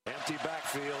empty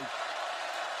backfield.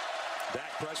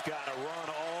 Dak Prescott a run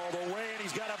all the way, and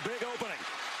he's got a big opening.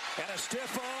 And a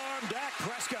stiff arm, Dak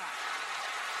Prescott.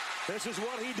 This is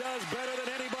what he does better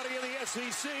than anybody in the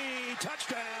SEC.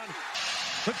 Touchdown.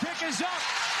 The pick is up,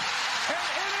 and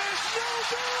it is no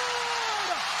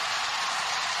good!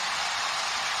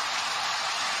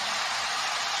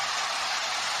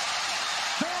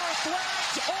 There are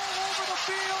flags all over the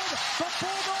field. The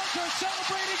Bulldogs are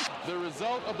celebrating. The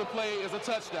result of the play is a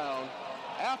touchdown.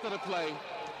 After the play,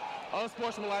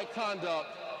 unsportsmanlike conduct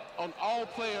on all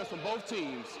players from both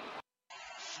teams.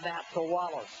 Snap to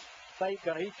Wallace. Fake,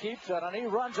 and he keeps it, and he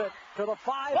runs it to the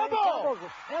 5. And he doubles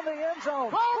in the end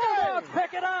zone. Bulldogs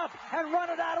pick it up and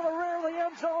run it out of the rear of the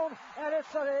end zone, and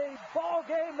it's a ball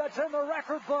game that's in the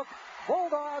record book.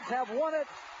 Bulldogs have won it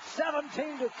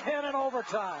 17-10 in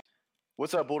overtime.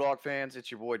 What's up, Bulldog fans?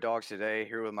 It's your boy Dogs today,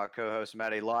 here with my co-host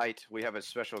Matty Light. We have a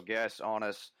special guest on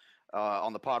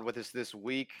the pod with us this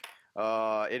week.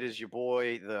 It is your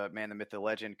boy, the man, the myth, the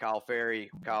legend, Kyle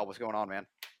Ferrie. Kyle, what's going on, man?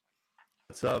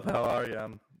 What's up? How are you?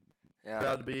 I'm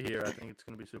proud to be here. I think it's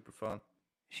going to be super fun.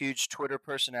 Huge Twitter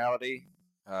personality,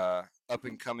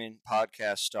 up-and-coming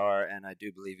podcast star, and I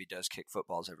do believe he does kick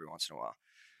footballs every once in a while.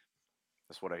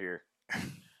 That's what I hear.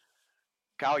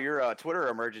 Kyle, your Twitter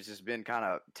emergence has been kind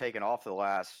of taken off the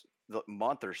last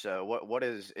month or so. What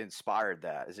has inspired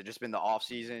that? Has it just been the off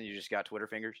season? You just got Twitter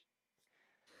fingers?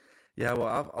 Yeah, well,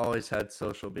 I've always had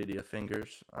social media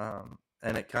fingers,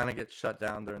 and it kind of gets shut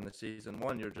down during the season.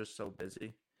 One, you're just so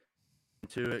busy. And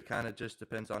two, it kind of just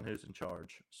depends on who's in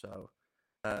charge. So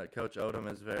Coach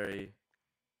Odom is very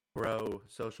pro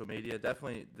social media.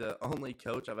 Definitely the only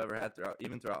coach I've ever had throughout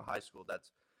high school that's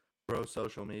pro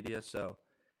social media. So,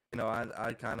 you know,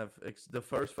 I kind of the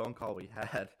first phone call we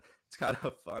had, it's kind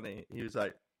of funny. He was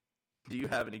like, "Do you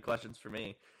have any questions for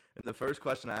me?" And the first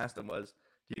question I asked him was,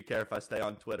 "Do you care if I stay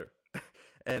on Twitter?"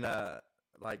 and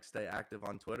stay active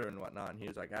on Twitter and whatnot. And he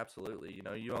was like, "Absolutely. You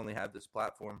know, you only have this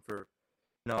platform for,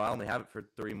 I only have it for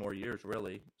 3 more years,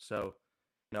 really. So,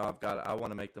 I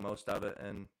want to make the most of it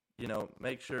and,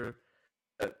 make sure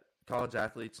that college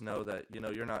athletes know that,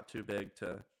 you're not too big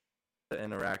to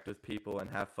interact with people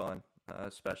and have fun,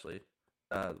 especially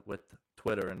with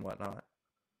Twitter and whatnot."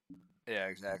 Yeah,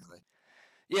 exactly.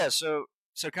 Yeah, so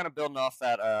kind of building off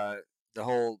that, the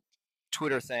whole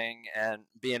Twitter thing and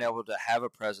being able to have a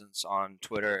presence on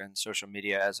Twitter and social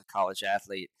media as a college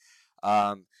athlete,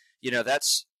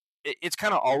 it's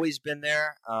kind of always been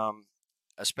there,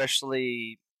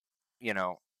 especially,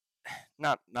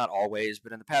 not always,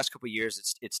 but in the past couple of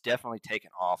years, it's definitely taken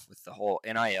off with the whole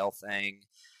NIL thing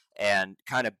and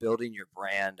kind of building your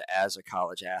brand as a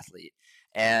college athlete.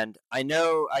 And I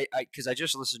know, because I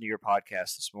just listened to your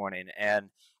podcast this morning, and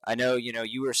I know,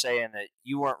 you were saying that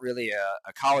you weren't really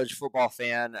a college football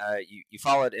fan. You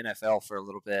followed NFL for a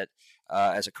little bit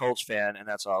as a Colts fan, and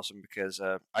that's awesome because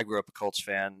I grew up a Colts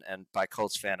fan, and by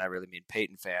Colts fan, I really mean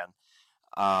Peyton fan.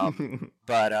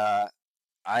 But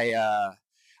I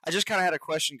just kind of had a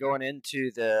question going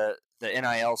into the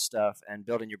NIL stuff and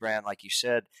building your brand. Like you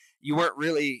said, you weren't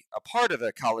really a part of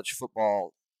the college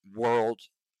football world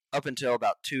up until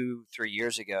about 2-3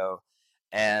 years ago,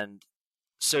 and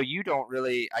so you don't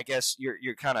really. I guess you're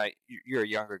a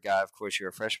younger guy. Of course, you're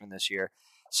a freshman this year,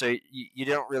 so you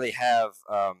don't really have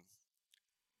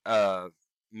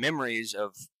memories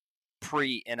of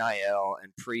pre-NIL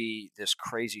and pre this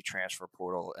crazy transfer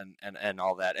portal and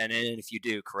all that. And if you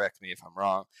do, correct me if I'm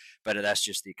wrong, but that's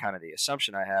just the kind of the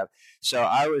assumption I have. So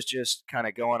I was just kind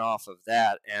of going off of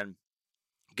that and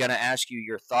going to ask you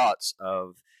your thoughts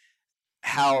of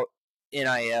how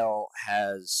NIL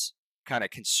has kind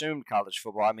of consumed college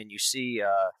football. I mean, you see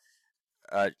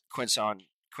Quinshon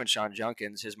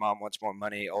Junkins, his mom wants more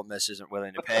money, Ole Miss isn't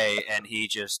willing to pay, and he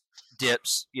just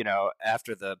dips,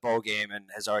 after the bowl game and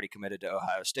has already committed to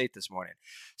Ohio State this morning.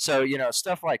 So,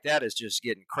 stuff like that is just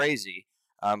getting crazy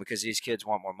because these kids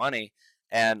want more money.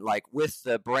 And like with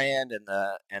the brand and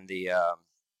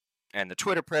the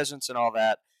Twitter presence and all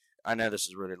that, I know this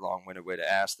is a really long-winded way to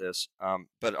ask this,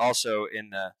 but also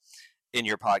in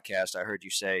your podcast, I heard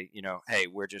you say, hey,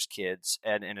 we're just kids,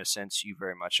 and in a sense, you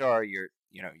very much are. You're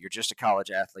just a college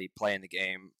athlete playing the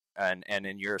game, and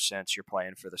in your sense, you're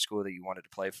playing for the school that you wanted to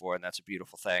play for, and that's a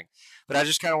beautiful thing. But I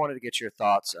just kind of wanted to get your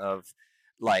thoughts of,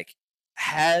 like,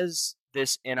 has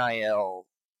this NIL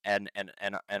and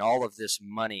all of this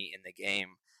money in the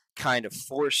game kind of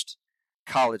forced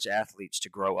college athletes to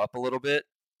grow up a little bit,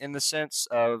 in the sense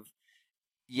of,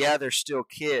 yeah, they're still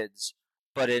kids,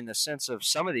 but in the sense of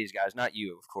some of these guys, not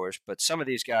you, of course, but some of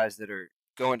these guys that are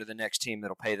going to the next team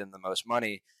that'll pay them the most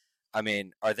money, I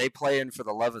mean, are they playing for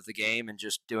the love of the game and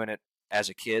just doing it as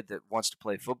a kid that wants to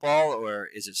play football, or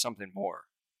is it something more?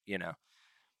 You know?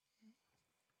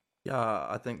 Yeah,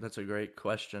 I think that's a great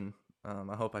question.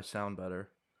 I hope I sound better.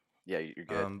 Yeah, you're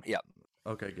good. Yeah.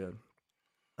 Okay, good.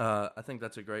 I think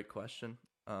that's a great question.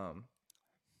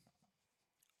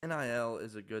 NIL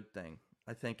is a good thing.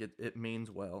 I think it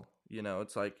means well.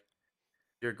 It's like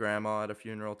your grandma at a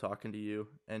funeral talking to you,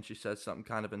 and she says something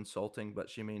kind of insulting, but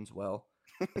she means well.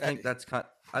 I think that's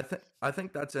I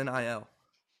think that's NIL. I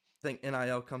think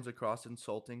NIL comes across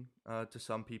insulting to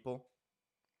some people,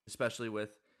 especially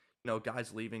with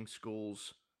guys leaving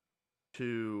schools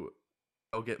to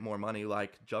go get more money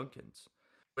like Junkins,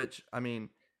 which I mean,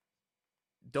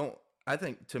 don't I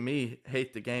think to me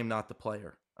hate the game, not the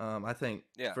player. I think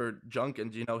Yeah. for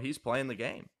Junkins, he's playing the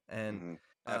game, and Mm-hmm.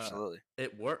 Absolutely.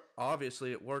 it worked.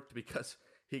 Obviously, it worked because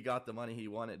he got the money he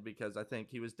wanted. Because I think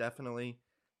he was definitely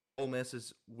Ole Miss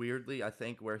is weirdly, I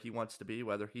think, where he wants to be,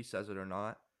 whether he says it or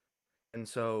not. And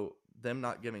so them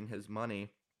not giving his money,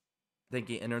 I think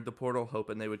he entered the portal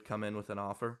hoping they would come in with an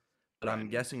offer. But I'm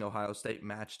guessing Ohio State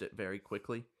matched it very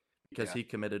quickly because he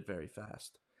committed very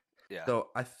fast. Yeah. So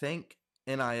I think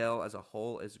NIL as a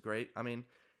whole is great. I mean,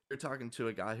 you're talking to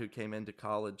a guy who came into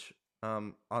college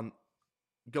on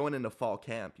going into fall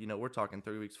camp. We're talking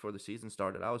 3 weeks before the season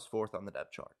started. I was 4th on the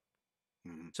depth chart.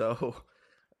 Mm-hmm. So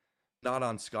not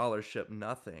on scholarship,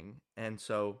 nothing. And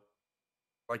so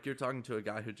like you're talking to a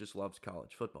guy who just loves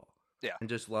college football. Yeah. And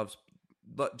just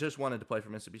wanted to play for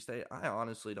Mississippi State. I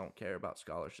honestly don't care about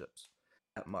scholarships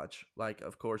that much. Like,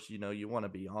 of course, you want to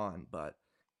be on, but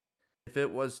if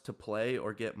it was to play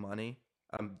or get money,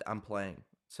 I'm playing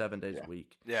 7 days a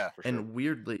week. Yeah. For sure.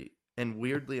 And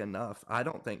weirdly enough, I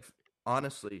don't think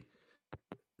honestly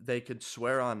they could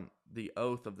swear on the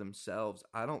oath of themselves.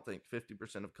 I don't think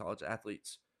 50% of college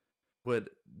athletes would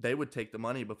take the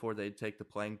money before they'd take the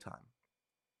playing time,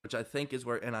 which I think is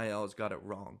where NIL has got it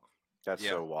wrong. That's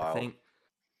so wild.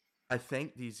 I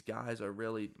think these guys are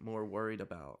really more worried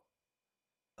about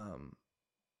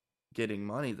getting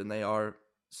money than they are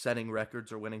setting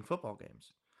records or winning football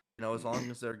games. As long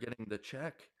as they're getting the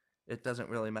check, it doesn't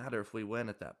really matter if we win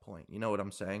at that point. You know what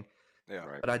I'm saying? Yeah.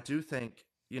 Right. But I do think,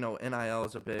 NIL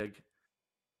is a big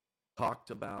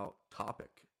talked about topic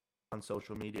on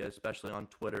social media, especially on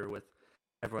Twitter with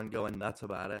everyone going nuts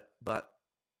about it. But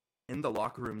in the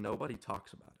locker room, nobody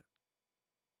talks about it.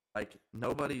 Like,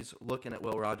 nobody's looking at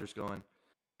Will Rogers going,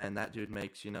 and that dude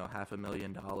makes,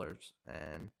 $500,000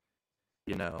 and,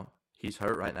 he's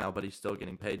hurt right now, but he's still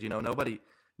getting paid.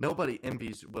 Nobody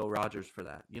envies Will Rogers for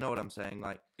that. You know what I'm saying?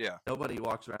 Like, nobody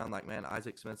walks around like, man,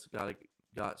 Isaac Smith's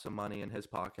got some money in his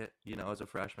pocket, as a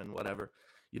freshman, whatever.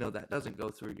 That doesn't go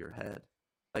through your head.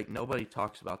 Like, nobody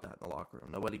talks about that in the locker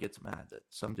room. Nobody gets mad that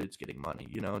some dude's getting money.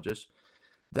 Just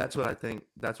that's what I think.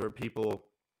 That's where people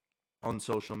on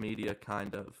social media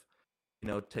kind of,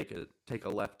 take a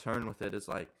left turn with it. Is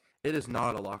like, it is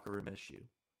not a locker room issue.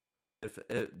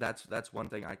 That's one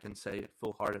thing I can say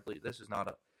full heartedly. This is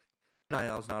not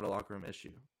NIL is not a locker room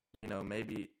issue.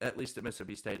 Maybe at least at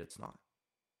Mississippi State it's not.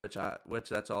 Which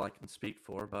that's all I can speak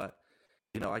for. But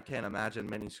I can't imagine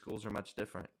many schools are much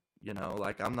different.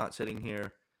 Like, I'm not sitting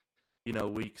here,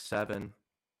 week 7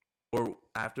 or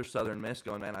after Southern Miss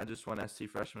going, man, I just won SC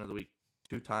Freshman of the Week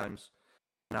 2 times,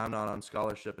 and I'm not on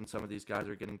scholarship, and some of these guys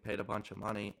are getting paid a bunch of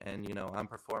money, and I'm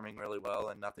performing really well,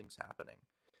 and nothing's happening.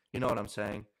 You know what I'm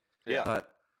saying? Yeah.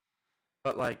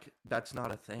 But like, that's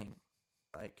not a thing.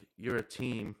 Like, you're a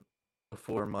team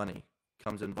before money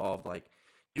comes involved. Like,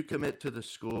 you commit to the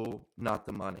school, not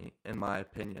the money, in my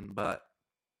opinion. But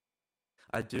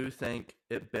I do think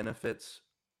it benefits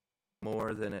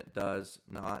more than it does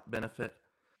not benefit.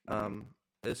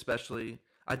 Especially,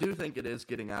 I do think it is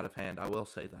getting out of hand. I will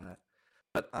say that.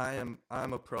 But I'm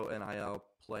a pro NIL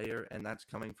player, and that's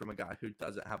coming from a guy who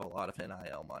doesn't have a lot of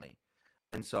NIL money.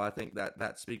 And so I think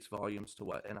that speaks volumes to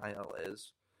what NIL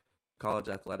is, college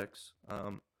athletics.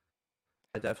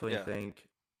 I definitely think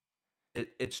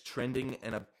it's trending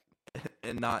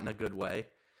and not in a good way,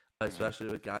 especially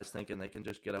with guys thinking they can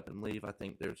just get up and leave. I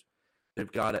think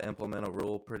they've got to implement a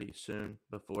rule pretty soon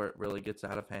before it really gets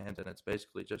out of hand, and it's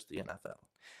basically just the NFL.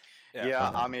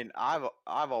 Yeah, I mean, I've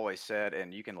always said,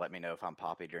 and you can let me know if I'm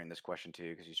poppy during this question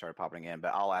too, because you started popping in.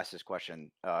 But I'll ask this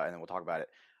question, and then we'll talk about it.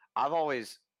 I've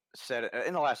always said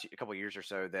in the last couple of years or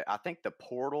so that I think the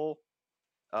portal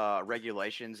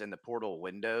regulations and the portal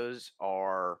windows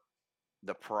are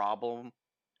the problem,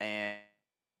 and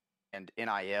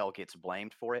NIL gets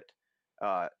blamed for it.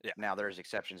 Now there's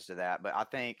exceptions to that, but I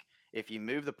think if you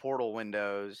move the portal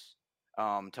windows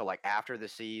to like after the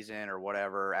season or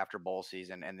whatever, after bowl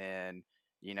season, and then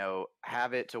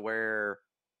have it to where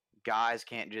guys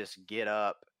can't just get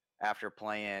up after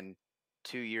playing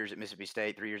 2 years at Mississippi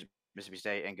State, 3 years at Mississippi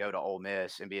State, and go to Ole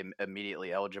Miss and be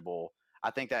immediately eligible.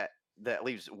 I think that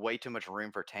leaves way too much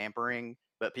room for tampering,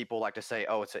 but people like to say,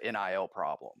 oh, it's an NIL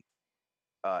problem,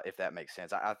 if that makes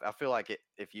sense. I feel like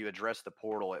if you address the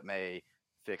portal, it may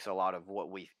fix a lot of what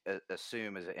we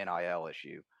assume is an NIL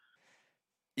issue.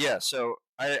 Yeah, so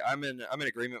I'm in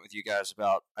agreement with you guys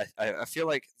about I feel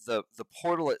like the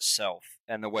portal itself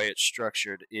and the way it's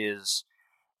structured is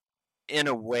in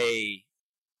a way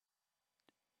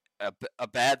a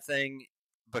bad thing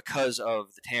because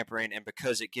of the tampering and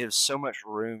because it gives so much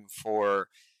room for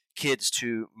kids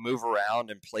to move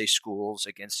around and play schools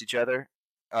against each other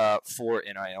for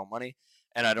NIL money,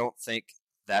 and I don't think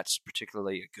that's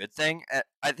particularly a good thing.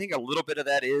 I think a little bit of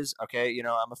that is okay. You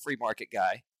know, I'm a free market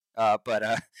guy. But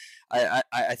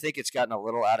I think it's gotten a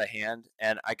little out of hand,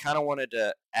 and I kind of wanted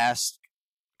to ask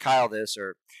Kyle this,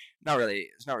 or not really.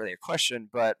 It's not really a question,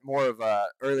 but more of a.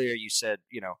 Earlier, you said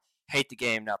hate the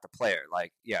game, not the player.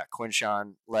 Like, yeah,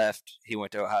 Quinshawn left. He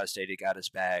went to Ohio State. He got his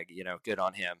bag. Good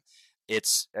on him.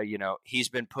 It's he's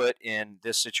been put in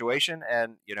this situation,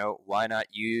 and why not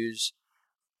use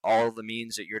all the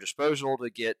means at your disposal to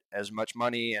get as much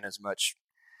money and as much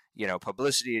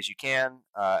publicity as you can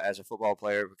as a football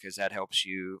player, because that helps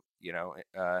you,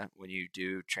 when you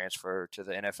do transfer to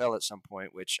the NFL at some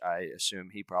point, which I assume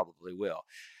he probably will.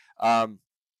 And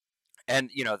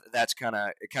that's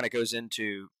it kind of goes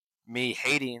into me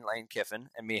hating Lane Kiffin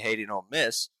and me hating Ole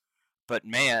Miss, but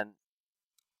man,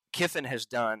 Kiffin has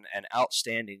done an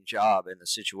outstanding job in the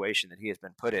situation that he has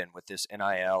been put in with this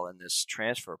NIL and this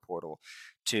transfer portal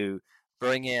to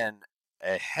bring in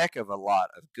a heck of a lot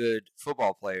of good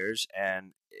football players,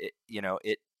 and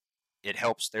it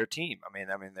helps their team. I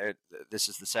mean, this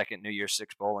is the second New Year's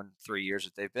Six Bowl in 3 years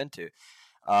that they've been to,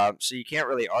 so you can't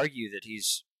really argue that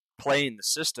he's playing the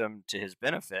system to his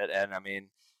benefit. And I mean,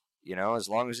 as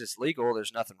long as it's legal,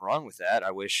 there's nothing wrong with that.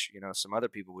 I wish some other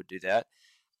people would do that.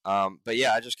 But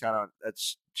yeah,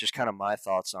 that's just kind of my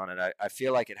thoughts on it. I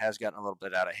feel like it has gotten a little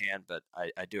bit out of hand, but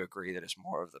I do agree that it's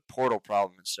more of the portal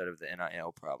problem instead of the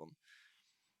NIL problem.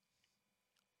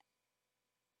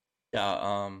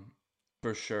 Yeah,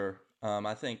 for sure.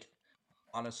 I think,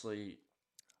 honestly,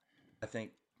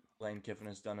 Lane Kiffin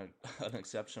has done an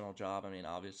exceptional job. I mean,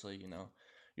 obviously,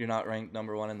 you're not ranked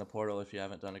number one in the portal if you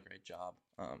haven't done a great job.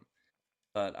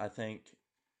 But I think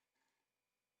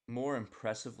more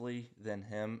impressively than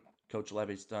him, Coach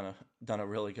Levy's done a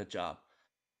really good job.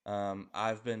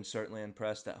 I've been certainly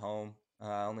impressed at home.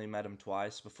 I only met him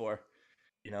twice before,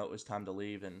 it was time to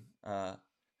leave. And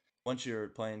once you're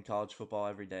playing college football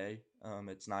every day,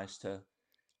 it's nice to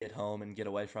get home and get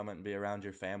away from it and be around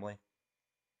your family.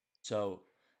 So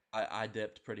I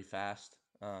dipped pretty fast.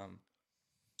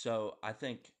 So I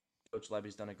think Coach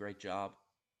Levy's done a great job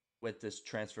with this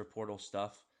transfer portal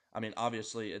stuff. I mean,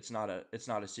 obviously, it's not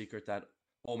a secret that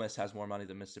Ole Miss has more money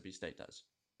than Mississippi State does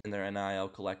in their NIL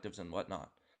collectives and whatnot.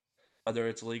 Whether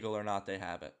it's legal or not, they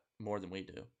have it more than we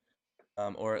do,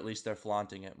 or at least they're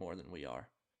flaunting it more than we are.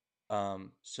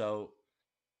 So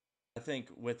I think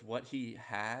with what he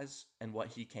has and what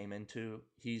he came into,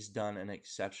 he's done an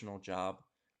exceptional job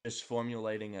just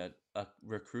formulating a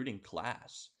recruiting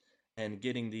class and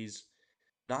getting these,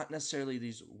 not necessarily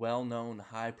these well-known,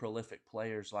 high prolific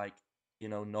players like,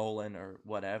 Nolan or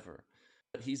whatever,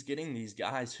 but he's getting these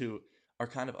guys who are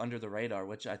kind of under the radar,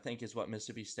 which I think is what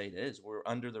Mississippi State is. We're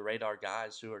under the radar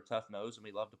guys who are tough-nosed and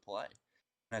we love to play.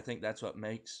 And I think that's what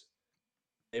makes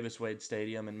Davis Wade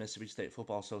Stadium and Mississippi State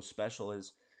football so special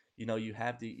is, you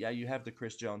have the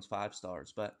Chris Jones 5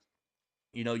 stars, but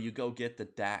you go get the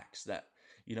Dax that,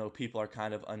 people are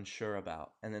kind of unsure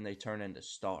about, and then they turn into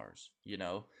stars,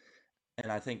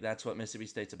 and I think that's what Mississippi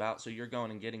State's about. So you're going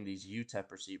and getting these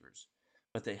UTEP receivers,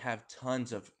 but they have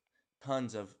tons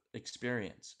of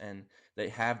experience and they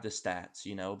have the stats,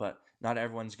 but not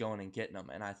everyone's going and getting them.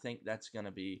 And I think that's going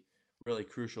to be really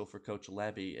crucial for Coach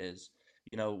Levy is,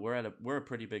 we're a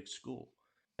pretty big school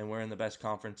and we're in the best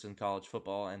conference in college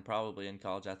football and probably in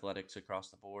college athletics across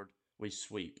the board. We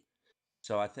sweep.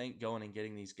 So I think going and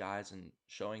getting these guys and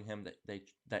showing him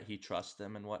that he trusts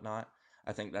them and whatnot,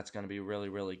 I think that's going to be really,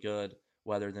 really good,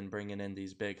 rather than bringing in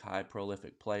these big, high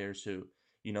prolific players who,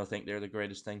 think they're the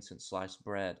greatest thing since sliced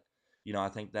bread. I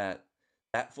think that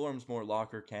forms more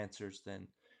locker cancers than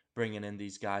bringing in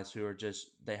these guys who are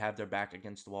just, they have their back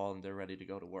against the wall and they're ready to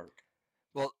go to work.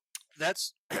 Well,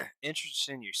 that's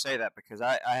interesting you say that, because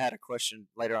I had a question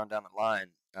later on down the line,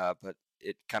 but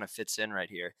it kind of fits in right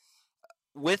here.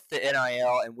 With the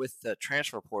NIL and with the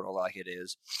transfer portal like it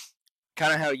is,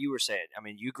 kind of how you were saying. I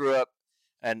mean, you grew up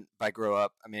And by grow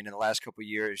up, I mean in the last couple of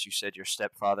years, you said your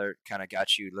stepfather kind of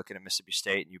got you looking at Mississippi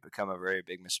State, and you become a very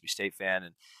big Mississippi State fan,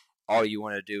 and all you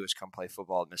want to do is come play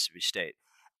football at Mississippi State.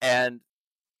 And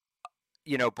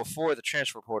before the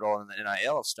transfer portal and the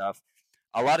NIL stuff,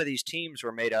 a lot of these teams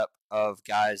were made up of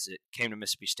guys that came to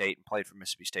Mississippi State and played for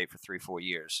Mississippi State for 3-4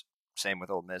 years. Same with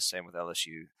Ole Miss, same with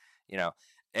LSU,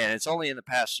 And it's only in the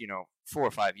past, 4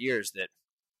 or 5 years that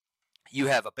you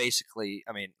have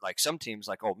like some teams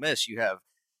like Ole Miss, you have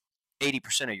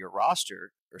 80% of your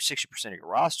roster or 60% of your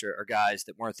roster are guys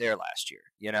that weren't there last year,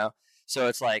 So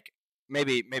it's like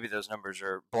maybe those numbers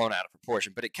are blown out of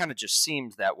proportion, but it kind of just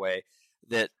seems that way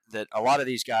that a lot of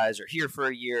these guys are here for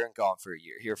a year and gone for a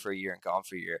year, here for a year and gone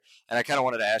for a year. And I kind of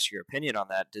wanted to ask your opinion on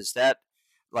that. Does that,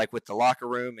 like with the locker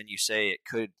room, and you say it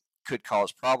could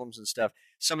cause problems and stuff,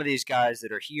 some of these guys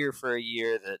that are here for a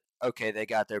year that, okay, they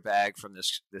got their bag from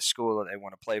this school that they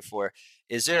want to play for,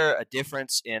 is there a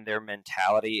difference in their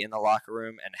mentality in the locker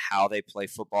room and how they play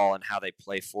football and how they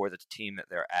play for the team that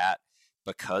they're at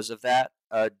because of that?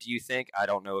 Do you think? I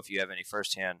don't know if you have any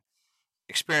firsthand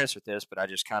experience with this, but I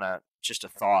just a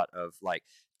thought of like,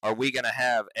 are we going to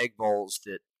have egg bowls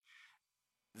that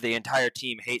the entire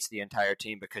team hates the entire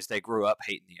team because they grew up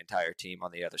hating the entire team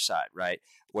on the other side, right?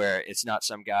 Where it's not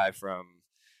some guy from,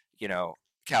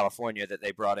 California that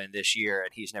they brought in this year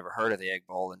and he's never heard of the Egg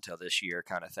Bowl until this year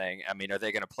kind of thing. I mean, are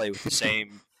they going to play with the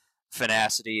same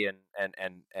tenacity and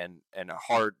a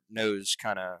hard-nosed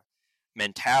kind of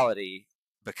mentality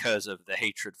because of the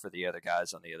hatred for the other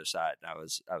guys on the other side? And I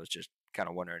was just kind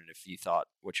of wondering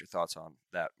what your thoughts on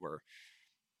that were.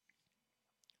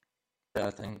 Yeah,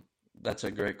 I think that's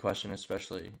a great question,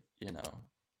 especially,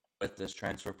 with this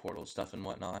transfer portal stuff and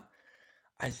whatnot.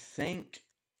 I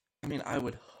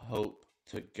would hope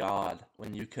to God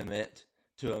when you commit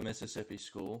to a Mississippi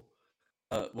school,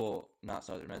 not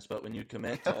Southern Miss, but when you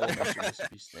commit to Ole Miss or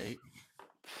Mississippi State,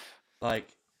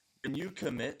 like when you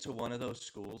commit to one of those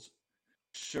schools,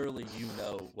 surely you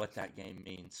know what that game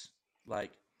means.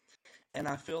 Like, and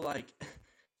I feel like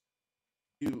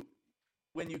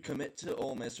when you commit to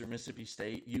Ole Miss or Mississippi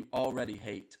State, you already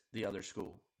hate the other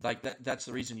school. Like that's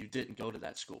the reason you didn't go to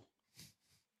that school.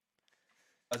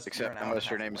 Except unless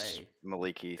your name's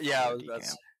Maliki. Yeah,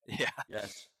 yeah.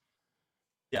 Yes.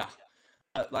 Yeah.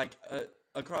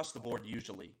 Across the board,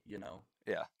 usually,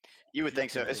 Yeah. You would think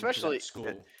so, especially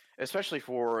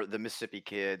for the Mississippi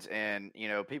kids. And,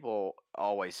 people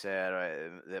always said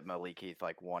that Malik Heath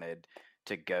wanted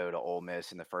to go to Ole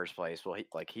Miss in the first place. Well,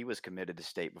 he was committed to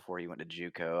State before he went to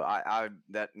JUCO. I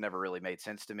that never really made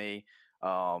sense to me.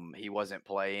 He wasn't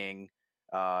playing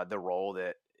the role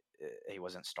that he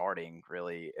wasn't starting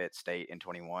really at State in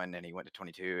 21, and he went to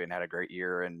 22 and had a great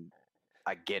year. And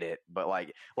I get it, but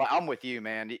I'm with you,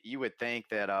 man. You would think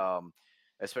that,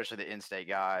 especially the in-state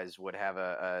guys would have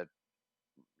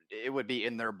it would be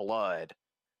in their blood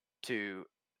to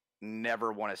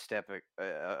never want to step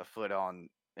a foot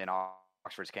in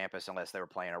Oxford's campus unless they were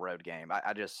playing a road game.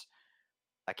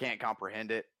 I can't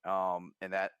comprehend it.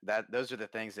 And that those are the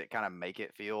things that kind of make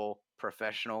it feel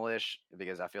professional-ish,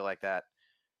 because I feel like that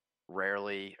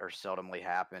rarely or seldomly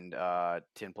happened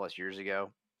 10 plus years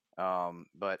ago.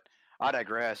 But I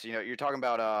digress. You're talking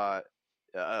about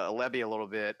Levy a little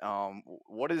bit.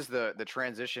 What has the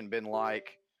transition been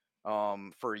like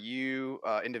for you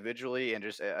individually and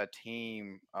just a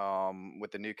team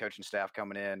with the new coaching staff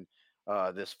coming in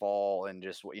this fall, and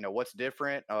just what's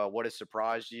different, what has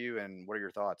surprised you, and what are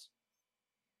your thoughts?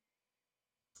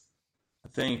 I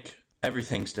think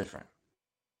everything's different.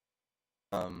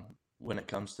 When it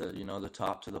comes to the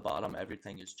top to the bottom,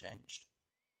 everything has changed.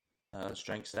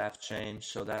 Strength staff changed,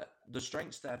 so that the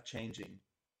strength staff changing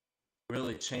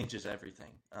really changes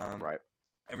everything. Right.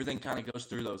 Everything kind of goes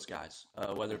through those guys,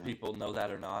 whether people know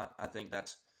that or not. I think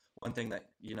that's one thing that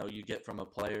you get from a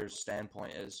player's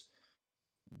standpoint is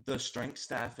the strength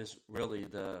staff is really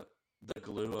the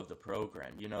glue of the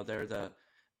program. They're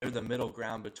the middle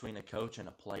ground between a coach and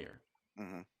a player.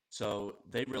 Mm-hmm. So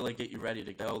they really get you ready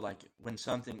to go. Like when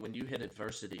you hit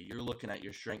adversity, you're looking at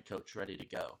your strength coach ready to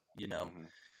go. Mm-hmm.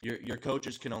 Your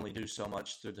coaches can only do so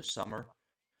much through the summer,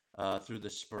 through the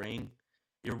spring.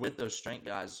 You're with those strength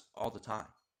guys all the time.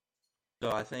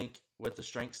 So I think with the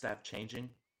strength staff changing,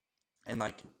 and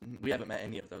we haven't met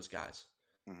any of those guys.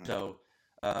 Mm-hmm. So,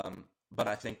 but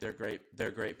I think they're great. They're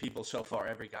great people so far.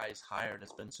 Every guy he's hired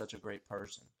has been such a great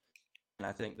person, and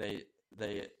I think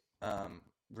they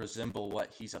resemble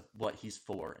what he's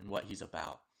for and what he's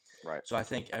about. Right. So I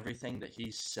think everything that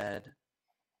he said,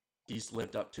 he's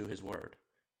lived up to his word.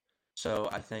 So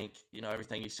I think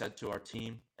everything he said to our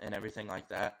team and everything like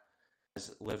that,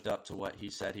 has lived up to what he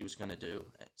said he was going to do.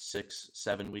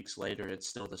 6-7 weeks later, it's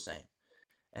still the same.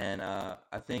 And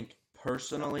I think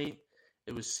personally,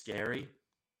 it was scary.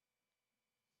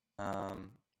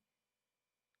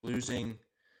 Losing,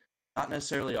 not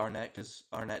necessarily Arnett, because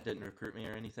Arnett didn't recruit me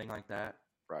or anything like that.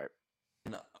 Right.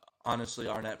 And honestly,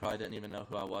 Arnett probably didn't even know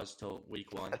who I was till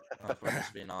week 1, if we're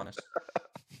just being honest.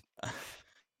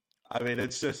 I mean,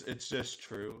 it's just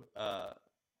true. I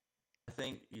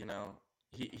think,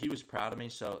 he was proud of me,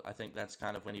 so I think that's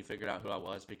kind of when he figured out who I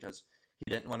was, because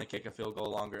he didn't want to kick a field goal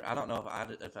longer. I don't know if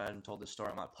I hadn't told this story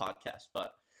on my podcast,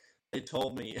 but they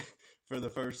told me for the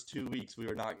first 2 weeks we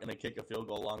were not going to kick a field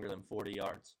goal longer than 40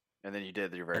 yards. And then you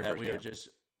did your very first game.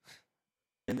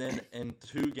 And then in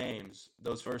 2 games,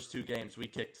 those first 2 games, we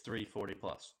kicked 3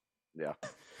 40-plus. Yeah.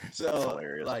 So,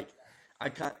 I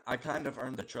kind of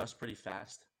earned the trust pretty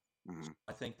fast. Mm-hmm.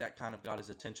 I think that kind of got his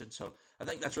attention. So I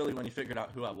think that's really when he figured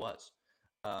out who I was.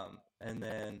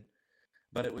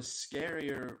 But it was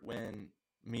scarier when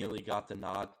Mealy got the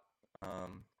nod.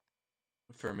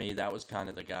 For me, that was kind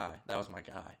of the guy. That was my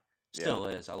guy. Still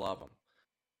is. I love him.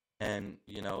 And,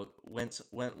 once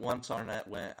Arnett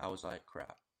went, I was like,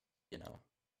 crap,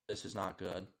 this is not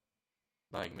good.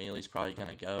 Like, Mealy's probably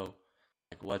going to go.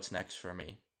 Like, what's next for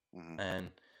me? Mm-hmm.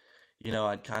 And,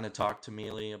 I'd kind of talk to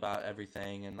Mealy about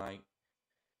everything. And,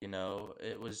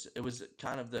 it was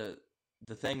kind of the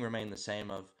thing remained the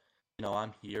same of,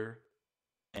 I'm here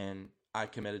and I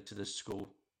committed to this school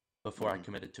before I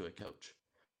committed to a coach.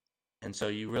 And so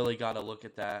you really got to look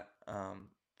at that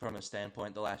from a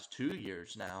standpoint the last 2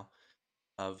 years now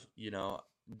of,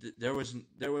 there was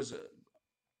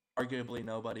arguably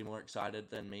nobody more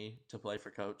excited than me to play for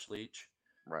Coach Leach.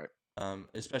 Right.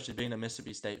 Especially being a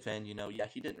Mississippi State fan, he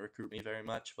didn't recruit me very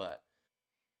much, but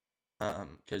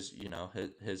because,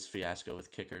 his fiasco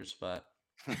with kickers, but,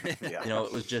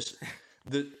 it was just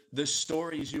the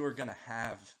stories you were going to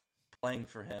have playing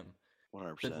for him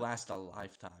 100%. could last a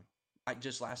lifetime.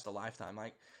 Just last a lifetime.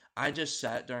 I just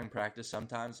sat during practice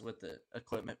sometimes with the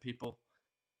equipment people,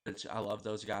 which I love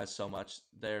those guys so much.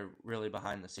 They're really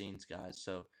behind the scenes guys.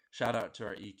 So shout out to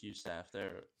our EQ staff.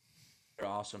 They're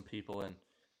awesome people and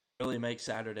really make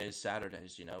Saturdays.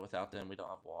 Without them, we don't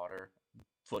have water.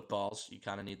 Footballs, you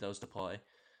kind of need those to play.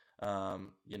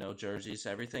 Jerseys,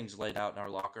 everything's laid out in our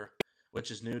locker,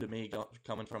 which is new to me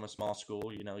coming from a small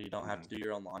school. You don't have to do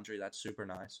your own laundry. That's super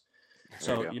nice.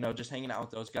 So, just hanging out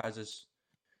with those guys is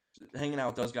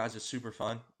super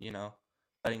fun,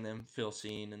 letting them feel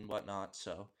seen and whatnot.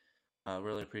 So I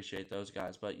really appreciate those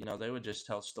guys. But, they would just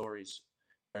tell stories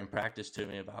during practice to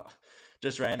me about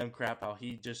just random crap, how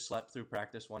he just slept through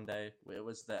practice one day. It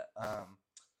was the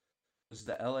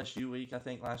LSU week, I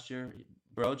think, last year.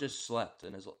 Bro just slept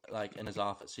in his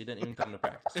office. He didn't even come to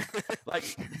practice.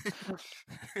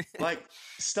 like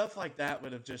stuff like that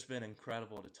would have just been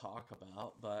incredible to talk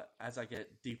about. But as I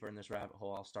get deeper in this rabbit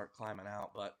hole, I'll start climbing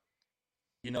out. But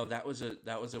that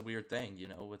was a weird thing.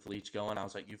 With Leach going, I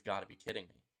was like, you've got to be kidding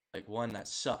me. Like, one, that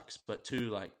sucks. But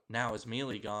two, like, now is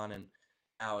Mealy gone, and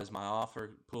now is my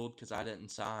offer pulled because I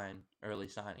didn't sign early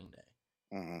signing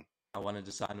day. Mm-hmm. I wanted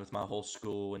to sign with my whole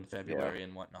school in February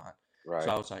and whatnot. Right.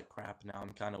 So I was like, crap, now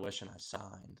I'm kind of wishing I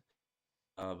signed.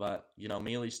 But,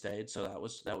 Mealy stayed, so that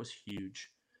was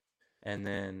huge. And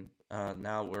then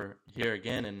now we're here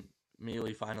again, and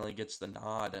Mealy finally gets the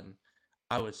nod, and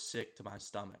I was sick to my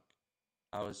stomach.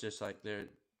 I was just like,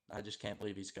 I just can't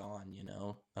believe he's gone,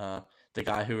 The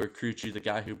guy who recruits you, the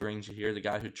guy who brings you here, the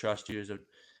guy who trusts you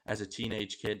as a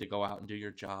teenage kid to go out and do your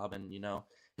job. And,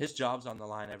 his job's on the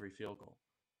line every field goal.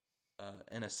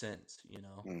 In a sense,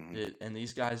 Mm-hmm. And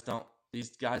these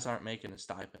guys aren't making a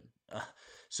stipend.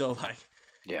 So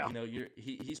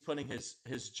he's putting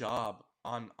his job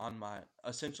on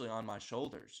essentially on my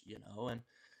shoulders, and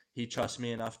he trusts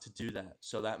me enough to do that.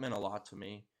 So that meant a lot to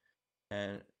me.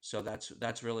 And so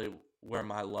that's really where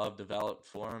my love developed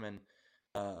for him. And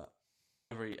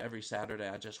every Saturday,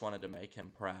 I just wanted to make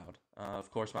him proud.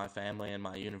 Of course, my family and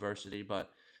my university,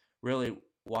 but really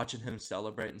watching him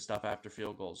celebrate and stuff after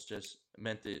field goals just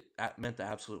meant the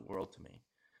absolute world to me.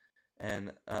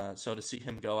 And so to see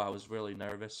him go, I was really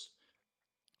nervous.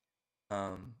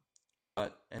 And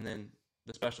then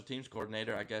the special teams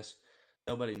coordinator, I guess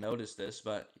nobody noticed this,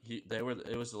 but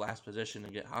it was the last position to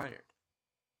get hired.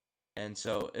 And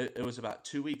so it was about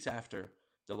 2 weeks after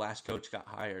the last coach got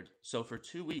hired. So for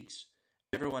 2 weeks,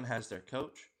 everyone has their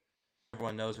coach.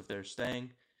 Everyone knows if they're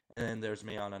staying. And then there's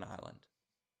me on an island.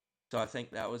 So I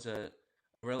think that was a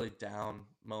really down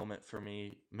moment for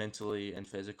me mentally and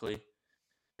physically,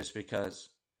 just because,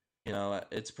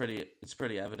 it's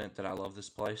pretty evident that I love this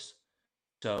place.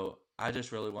 So I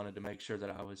just really wanted to make sure that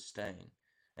I was staying.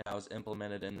 and I was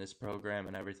implemented in this program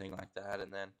and everything like that.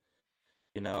 And then,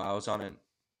 I was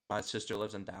my sister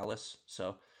lives in Dallas,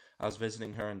 so I was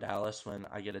visiting her in Dallas when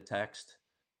I get a text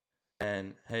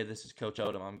and, hey, this is Coach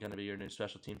Odom. I'm going to be your new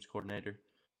special teams coordinator.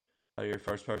 You're the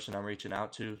first person I'm reaching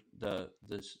out to. The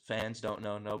fans don't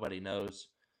know. Nobody knows.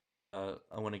 I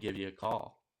want to give you a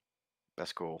call.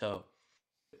 That's cool. So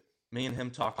me and him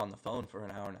talk on the phone for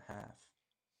an hour and a half.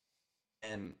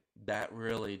 And that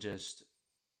really just,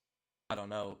 I don't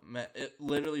know, it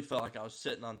literally felt like I was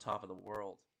sitting on top of the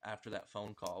world after that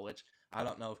phone call, which I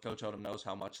don't know if Coach Odom knows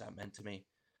how much that meant to me,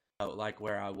 like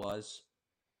where I was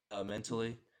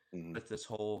mentally with this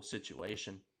whole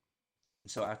situation.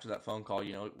 So after that phone call,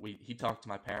 he talked to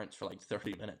my parents for like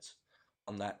 30 minutes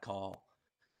on that call.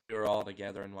 We were all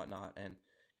together and whatnot. And,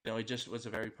 he just was a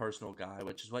very personal guy,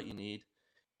 which is what you need.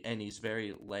 And he's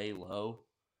very lay low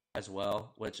as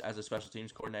well, which as a special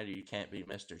teams coordinator, you can't be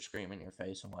Mr. Scream in your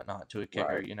face and whatnot to a kicker,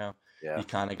 Right. Yeah. You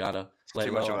kind of got to lay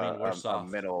too low. much of we're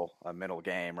soft. a middle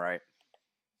game, right?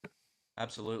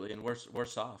 Absolutely. And we're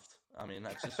soft. I mean,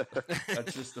 that's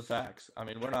just the facts. I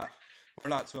mean, we're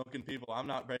not smoking people. I'm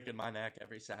not breaking my neck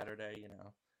every Saturday,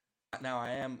 Now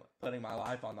I am putting my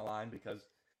life on the line because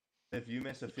if you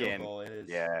miss a field goal, it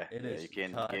is you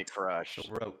can get crushed.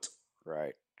 Throat.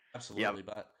 Right. Absolutely.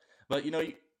 Yep. But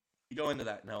you go into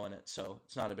that knowing it, so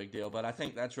it's not a big deal. But I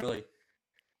think that's really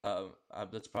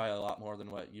that's probably a lot more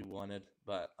than what you wanted.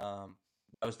 But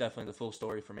that was definitely the full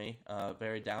story for me.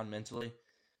 Very down mentally,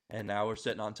 and now we're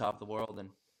sitting on top of the world, and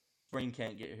spring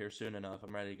can't get here soon enough.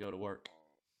 I'm ready to go to work.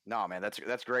 No, man,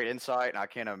 that's great insight, and I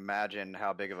can't imagine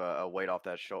how big of a weight off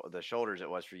the shoulders it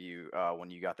was for you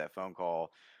when you got that phone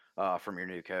call from your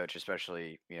new coach,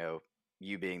 especially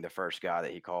you being the first guy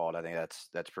that he called. I think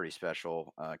that's pretty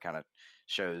special. Kind of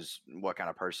shows what kind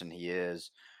of person he is.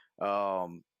 I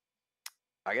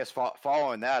guess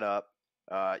following that up,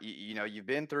 you've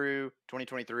been through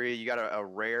 2023. You got a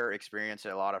rare experience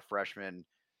that a lot of freshmen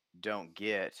don't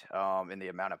get in the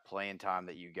amount of playing time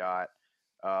that you got.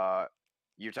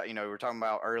 We were talking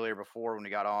about earlier before when we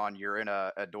got on, you're in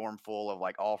a dorm full of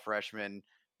like all freshmen.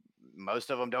 Most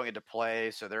of them don't get to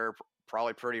play, so they're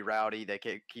probably pretty rowdy. They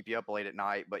can keep you up late at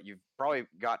night, but you've probably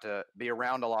got to be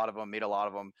around a lot of them, meet a lot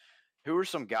of them. Who are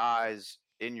some guys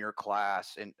in your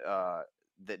class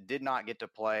that did not get to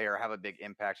play or have a big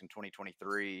impact in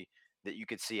 2023 that you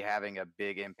could see having a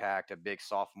big impact, a big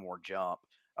sophomore jump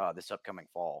this upcoming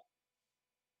fall?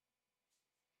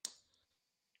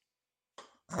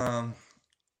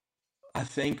 I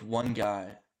think one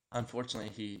guy,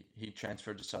 unfortunately, he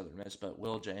transferred to Southern Miss, but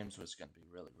Will James was going to be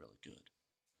really, really good.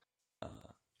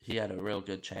 He had a real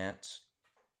good chance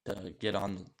to get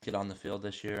on the field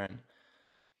this year,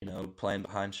 and playing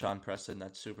behind Sean Preston,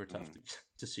 that's super tough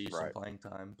to see some playing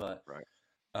time. But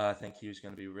I think he was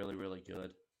going to be really, really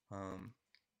good.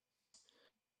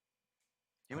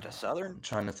 He went to Southern? I'm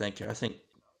trying to think here. I think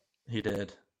he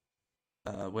did.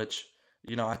 Which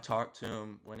I talked to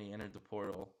him when he entered the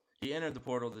portal. He entered the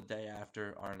portal the day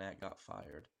after Arnett got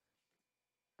fired.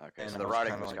 Okay, so the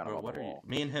writing was kind of on the wall.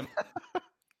 Me and him,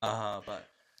 but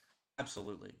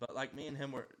absolutely. But like me and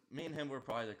him were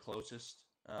probably the closest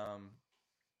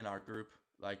in our group.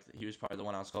 Like he was probably the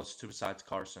one I was closest to besides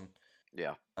Carson.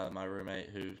 Yeah. My roommate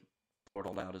who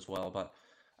portaled out as well. But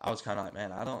I was kind of like,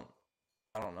 man, I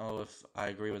don't know if I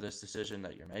agree with this decision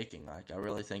that you're making. Like I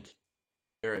really think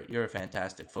you're a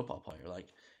fantastic football player. Like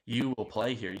you will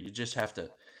play here. You just have to.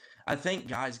 I think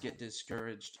guys get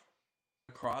discouraged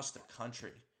across the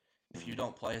country if you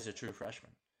don't play as a true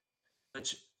freshman,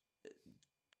 which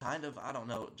kind of, I don't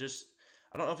know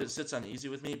if it sits uneasy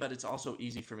with me, but it's also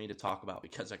easy for me to talk about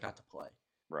because I got to play.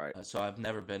 Right. So I've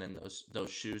never been in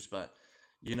those shoes, but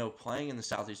playing in the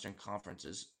Southeastern Conference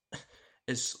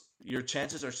is your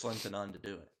chances are slim to none to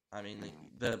do it. I mean,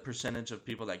 the percentage of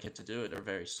people that get to do it are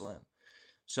very slim.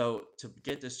 So to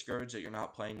get discouraged that you're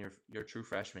not playing your true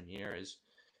freshman year is,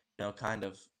 kind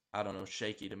of, I don't know,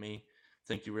 shaky to me. I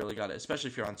think you really got to,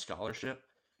 especially if you're on scholarship,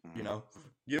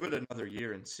 give it another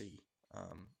year and see.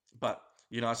 But,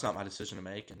 it's not my decision to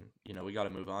make, and, we got to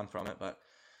move on from it. But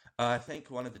I think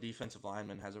one of the defensive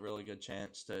linemen has a really good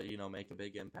chance to, make a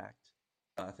big impact.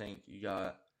 I think you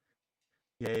got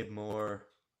Gabe Moore,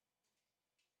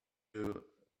 who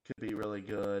could be really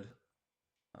good.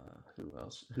 Who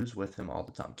else? Who's with him all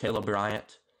the time? Caleb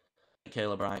Bryant.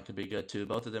 Caleb Bryant could be good too.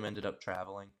 Both of them ended up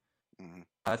traveling.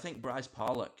 I think Bryce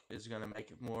Pollock is going to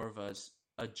make more of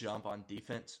a jump on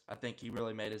defense. I think he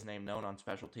really made his name known on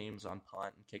special teams, on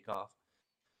punt and kickoff.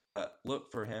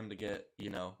 Look for him to get,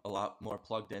 a lot more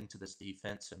plugged into this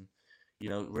defense and,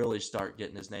 really start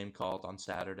getting his name called on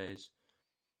Saturdays.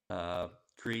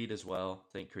 Creed as well.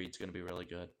 I think Creed's going to be really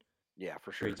good. Yeah,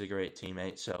 for sure. Creed's a great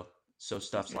teammate, so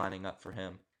stuff's lining up for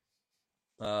him.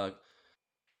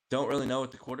 Don't really know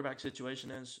what the quarterback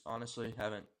situation is. Honestly,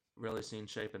 haven't really seen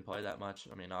Shapen play that much.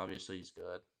 I mean, obviously he's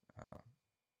good.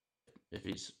 If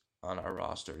he's on our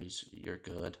roster, you're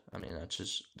good. I mean, that's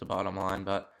just the bottom line.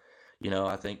 But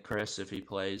I think Chris, if he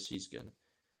plays, he's good.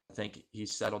 I think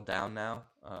he's settled down now,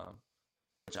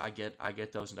 which I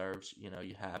get those nerves.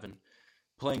 You have, and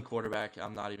playing quarterback,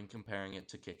 I'm not even comparing it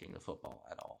to kicking the football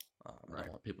at all. I don't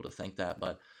want people to think that,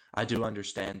 but I do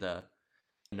understand the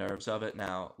nerves of it.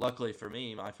 Now, luckily for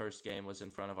me, my first game was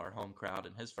in front of our home crowd,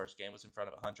 and his first game was in front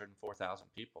of 104,000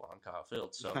 people on Kyle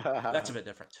Field, so that's a bit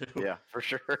different too. Yeah, for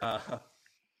sure. I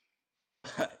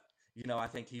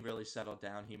think he really settled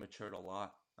down. He matured a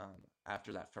lot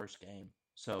after that first game,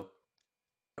 so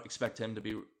I expect him to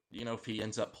be, if he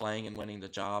ends up playing and winning the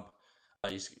job,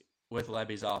 he's with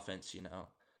Levy's offense,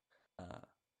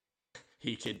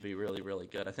 he could be really, really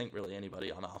good. I think really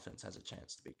anybody on offense has a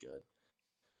chance to be good.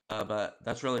 But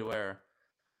that's really where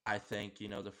I think,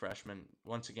 the freshman,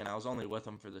 once again, I was only with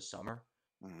them for the summer.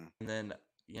 Mm-hmm. And then,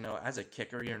 as a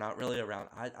kicker, you're not really around.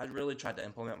 I really tried to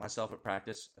implement myself at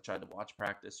practice. I tried to watch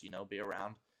practice, be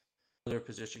around other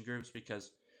position groups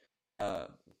because you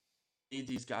need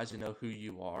these guys to know who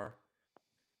you are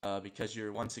because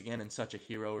you're, once again, in such a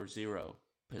hero or zero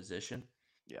position.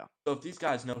 Yeah. So if these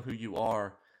guys know who you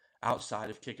are outside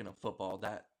of kicking a football,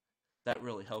 that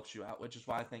really helps you out, which is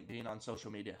why I think being on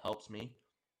social media helps me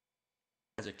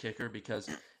as a kicker, because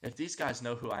if these guys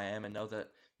know who I am and know that,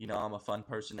 I'm a fun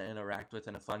person to interact with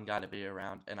and a fun guy to be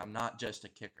around, and I'm not just a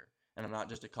kicker and I'm not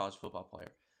just a college football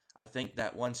player, I think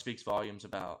that one speaks volumes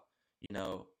about,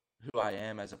 who I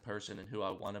am as a person and who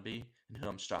I want to be and who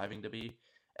I'm striving to be.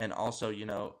 And also,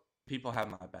 people have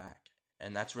my back,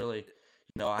 and that's really,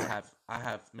 I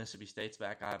have Mississippi State's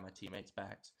back. I have my teammates'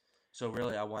 backs. So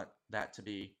really, I want that to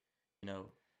be,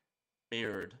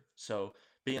 mirrored. So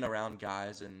being around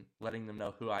guys and letting them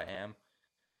know who I am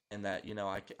and that,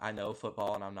 I know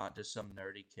football and I'm not just some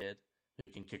nerdy kid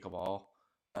who can kick a ball,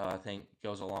 I think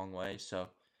goes a long way. So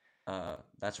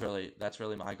that's really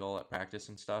my goal at practice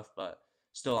and stuff. But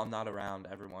still, I'm not around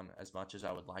everyone as much as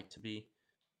I would like to be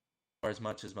or as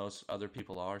much as most other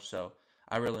people are. So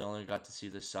I really only got to see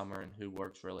this summer and who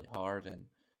works really hard and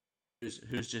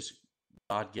who's just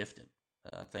God gifted.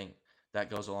 I think that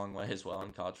goes a long way as well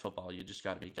in college football. You just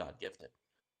got to be God gifted.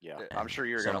 Yeah, And I'm sure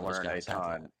you're going to learn a guys have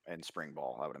ton in spring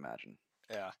ball, I would imagine.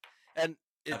 Yeah, and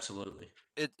absolutely.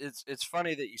 It's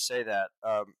funny that you say that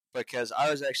because I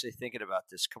was actually thinking about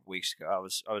this a couple weeks ago.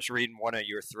 I was reading one of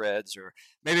your threads, or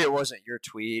maybe it wasn't your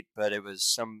tweet, but it was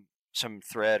some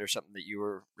thread or something that you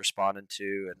were responding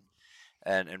to,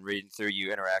 and reading through,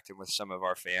 you interacting with some of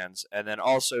our fans, and then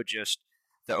also just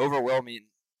the overwhelming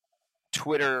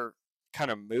Twitter kind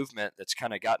of movement that's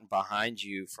kind of gotten behind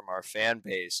you from our fan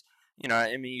base.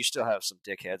 I mean, you still have some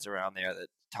dickheads around there that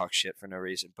talk shit for no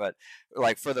reason, but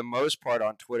like for the most part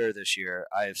on Twitter this year,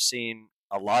 I have seen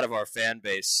a lot of our fan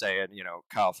base saying,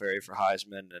 Kyle Ferrie for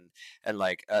Heisman, and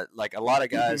like a lot of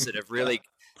guys that have really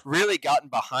gotten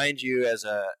behind you as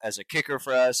a kicker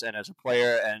for us and as a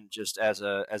player and just as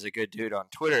a good dude on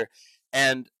Twitter.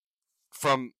 And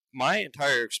from my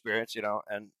entire experience,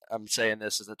 and I'm saying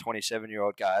this as a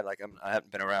 27-year-old guy, like I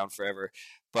haven't been around forever,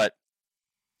 but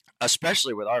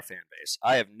especially with our fan base,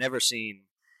 I have never seen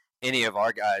any of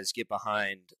our guys get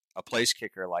behind a place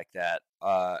kicker like that,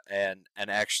 and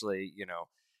actually,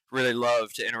 really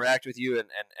love to interact with you and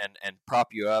prop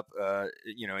you up,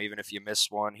 even if you miss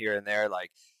one here and there.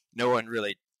 Like, no one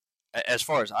really, as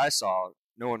far as I saw,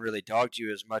 no one really dogged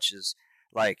you as much as,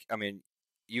 like, I mean,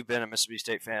 you've been a Mississippi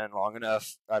State fan long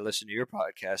enough, I listened to your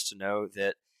podcast to know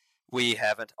that we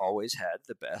haven't always had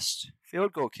the best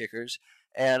field goal kickers.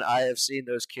 And I have seen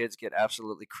those kids get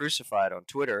absolutely crucified on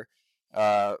Twitter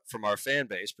from our fan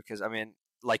base because, I mean,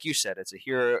 like you said, it's a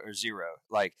hero or zero.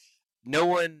 Like, no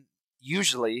one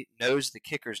usually knows the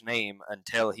kicker's name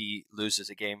until he loses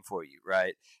a game for you,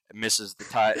 right? And misses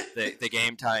the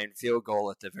game-tying field goal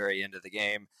at the very end of the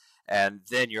game. And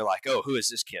then you're like, oh, who is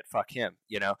this kid? Fuck him,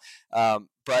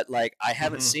 But, like, I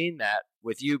haven't seen that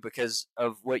with you because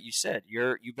of what you said.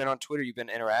 You've been on Twitter. You've been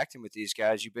interacting with these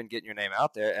guys. You've been getting your name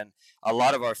out there. And a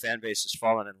lot of our fan base has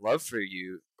fallen in love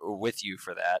with you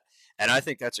for that. And I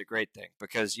think that's a great thing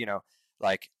because,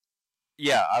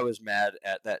 I was mad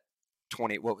at that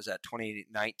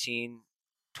 2019,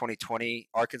 2020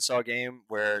 Arkansas game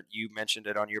where you mentioned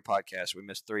it on your podcast. We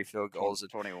missed 3 field goals.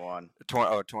 21.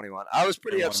 21. I was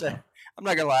pretty upset. I'm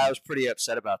not going to lie. I was pretty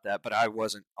upset about that, but I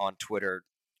wasn't on Twitter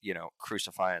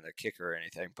crucifying the kicker or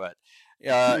anything, but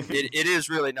it is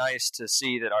really nice to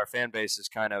see that our fan base has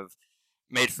kind of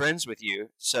made friends with you.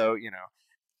 So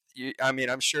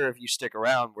I'm sure if you stick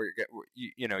around,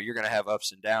 you're going to have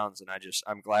ups and downs, and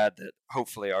I'm glad that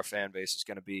hopefully our fan base is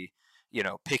going to be,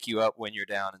 pick you up when you're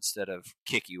down instead of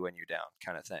kick you when you're down,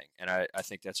 kind of thing. And I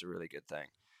think that's a really good thing.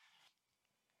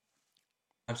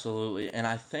 Absolutely. And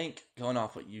I think going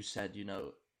off what you said,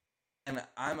 and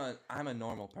I'm a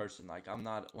normal person. Like, I'm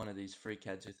not one of these freak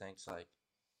heads who thinks like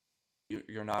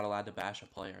you're not allowed to bash a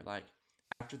player. Like,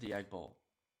 after the Egg Bowl,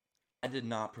 I did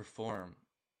not perform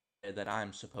that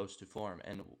I'm supposed to perform,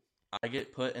 and I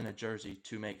get put in a jersey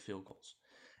to make field goals,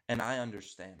 and I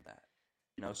understand that.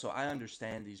 So I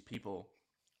understand these people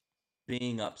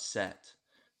being upset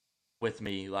with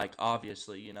me. Like,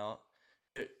 obviously,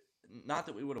 not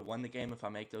that we would have won the game if I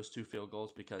make those 2 field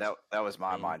goals, because that was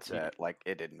my mindset. Like,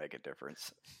 it didn't make a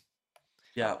difference.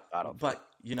 Yeah, I don't but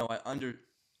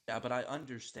but I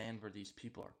understand where these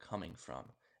people are coming from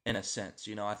in a sense.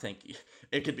 I think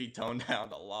it could be toned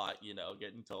down a lot.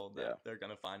 Getting told that they're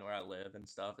gonna find where I live and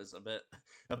stuff is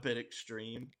a bit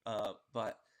extreme.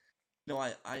 But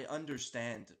I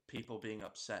understand people being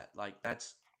upset. Like,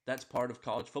 that's part of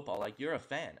college football. Like, you're a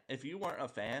fan. If you weren't a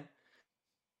fan,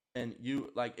 and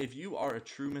if you are a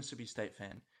true Mississippi State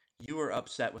fan, you were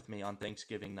upset with me on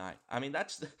Thanksgiving night. I mean,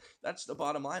 that's the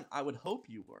bottom line. I would hope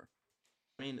you were.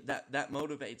 I mean, that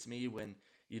motivates me when,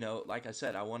 like I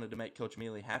said, I wanted to make Coach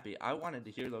Mealy happy. I wanted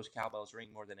to hear those cowbells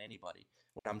ring more than anybody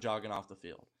when I'm jogging off the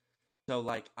field. So,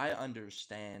 like, I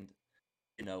understand,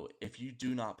 if you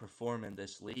do not perform in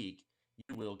this league,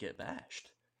 you will get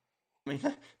bashed. I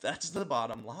mean, that's the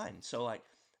bottom line. So, like,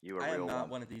 I am not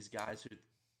one of these guys who,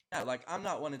 I'm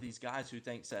not one of these guys who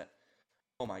thinks that,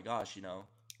 oh my gosh,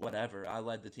 whatever, I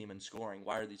led the team in scoring.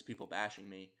 Why are these people bashing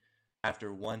me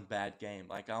after one bad game?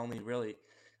 Like,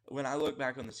 when I look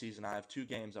back on the season, I have 2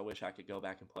 games I wish I could go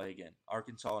back and play again: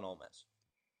 Arkansas and Ole Miss.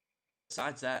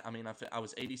 Besides that, I mean, I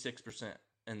was 86%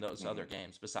 in those other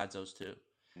games besides those 2.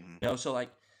 So,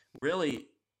 like, really,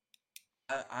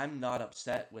 I'm not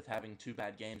upset with having 2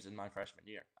 bad games in my freshman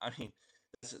year. I mean,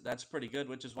 that's pretty good,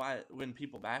 which is why when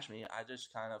people bash me, I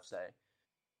just kind of say,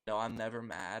 I'm never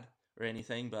mad or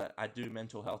anything, but I do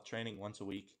mental health training once a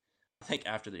week. I think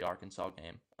after the Arkansas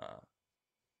game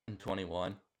in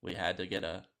 21, we had to get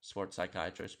a sports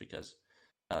psychiatrist because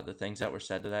the things that were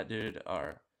said to that dude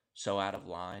are so out of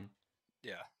line.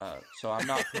 Yeah. So I'm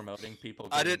not promoting people.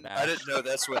 I didn't know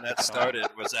that's when that started.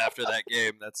 Was after that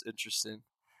game. That's interesting.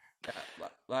 Yeah,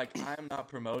 like, I'm not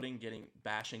promoting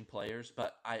bashing players,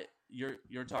 but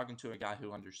you're talking to a guy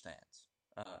who understands.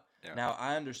 Now,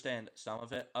 I understand some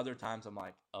of it. Other times I'm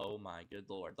like, oh my good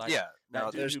Lord. Like,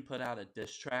 that dude who put out a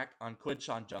diss track on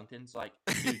Quinshon Judkins, like,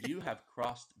 dude, you have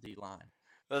crossed the line.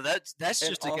 Well, that's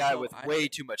just a guy with way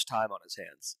too much time on his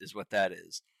hands, is what that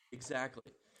is. Exactly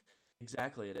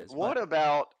it is. What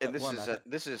about, and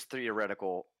this is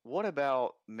theoretical, what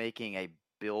about making a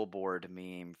billboard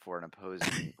meme for an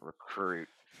opposing recruit?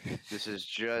 This is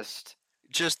just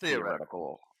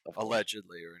theoretical,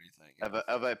 allegedly, or anything.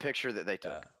 Of a picture that they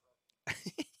took.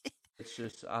 It's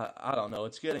just, I don't know.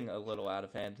 It's getting a little out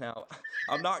of hand. Now,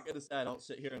 I'm not going to say I don't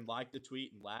sit here and like the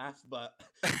tweet and laugh, but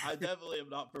I definitely am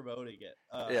not promoting it.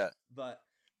 But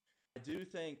I do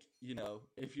think,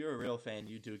 if you're a real fan,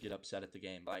 you do get upset at the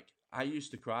game. Like, I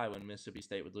used to cry when Mississippi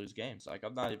State would lose games. Like,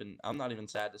 I'm not even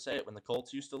sad to say it. When the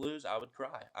Colts used to lose, I would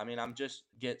cry. I mean, I'm just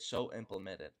get so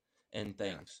implemented in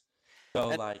things. So,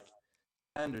 like,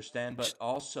 I understand, but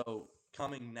also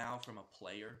coming now from a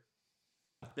player,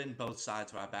 I've been both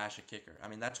sides where I bash a kicker. I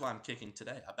mean, that's why I'm kicking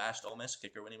today. I bashed Ole Miss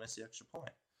kicker when he missed the extra point.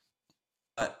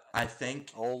 But I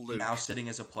think now sitting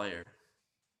as a player,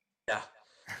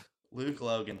 Luke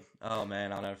Logan. Oh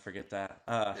man, I'll never forget that.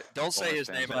 Don't say his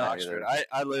name in Oxford.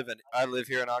 I live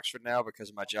here in Oxford now because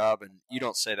of my job, and you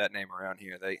don't say that name around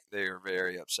here. They are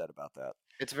very upset about that.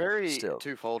 It's very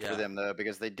twofold for them though,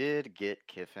 because they did get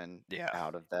Kiffin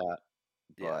out of that.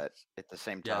 But at the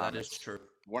same time, that is true.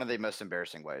 One of the most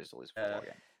embarrassing ways to lose a football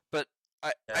game. But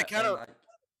I kind of.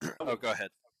 Oh, go ahead.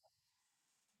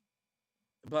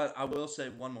 But I will say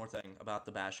one more thing about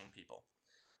the bashing people.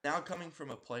 Now, coming from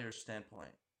a player's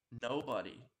standpoint,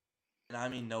 nobody, and I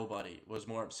mean nobody, was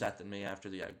more upset than me after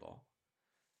the Egg Bowl.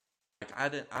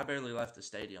 Like, I barely left the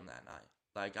stadium that night.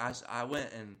 Like, I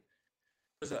went and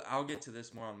I'll get to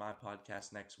this more on my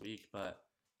podcast next week, but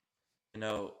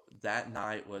that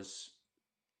night was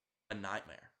a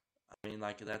nightmare. I mean,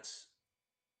 like, that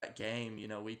game,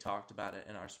 we talked about it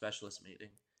in our specialist meeting,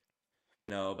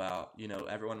 about,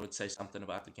 everyone would say something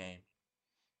about the game.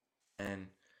 And,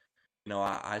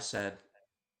 I said,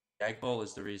 Egg Bowl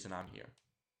is the reason I'm here.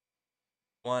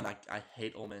 one, I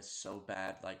hate Ole Miss so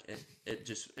bad. Like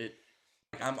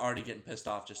like I'm already getting pissed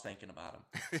off just thinking about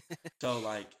them. So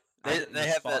like I didn't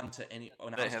respond to any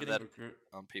when I was getting recruited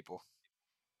on people.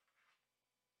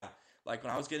 Like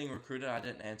when I was getting recruited, I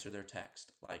didn't answer their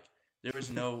text. Like there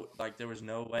was no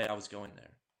way I was going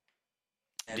there.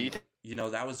 And Do you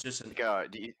that was just an.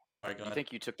 do you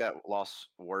think you took that loss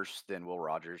worse than Will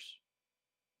Rogers?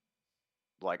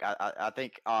 Like I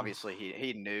think obviously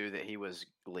he knew that he was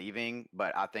leaving,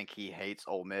 but I think he hates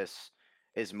Ole Miss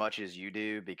as much as you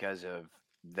do because of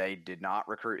they did not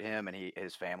recruit him, and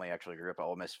his family actually grew up an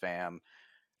Ole Miss fam,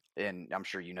 and I'm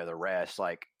sure you know the rest.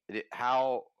 Like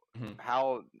how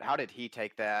did he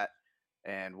take that,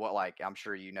 and what, like, I'm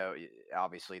sure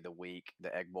obviously the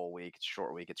Egg Bowl week, it's a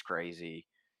short week, it's crazy.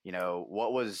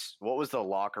 What was the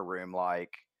locker room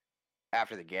like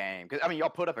after the game? Because I mean, y'all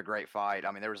put up a great fight.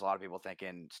 I mean, there was a lot of people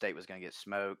thinking State was going to get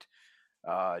smoked,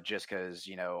 just because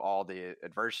all the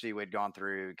adversity we'd gone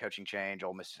through, coaching change.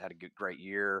 Ole Miss had a great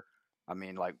year. I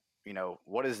mean, like,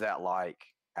 what is that like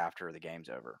after the game's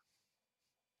over?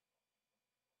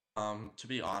 To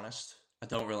be honest, I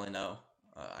don't really know.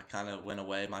 I kind of went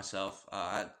away myself.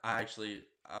 I actually,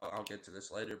 I'll get to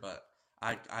this later, but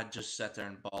I just sat there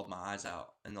and bawled my eyes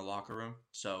out in the locker room.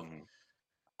 So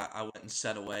I went and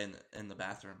sat away in the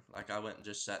bathroom. Like I went and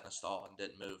just sat in a stall and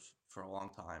didn't move for a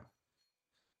long time.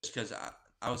 Just because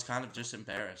I was kind of just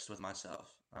embarrassed with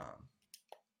myself.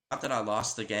 Not that I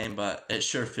lost the game, but it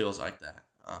sure feels like that.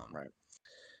 Right.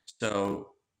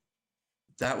 So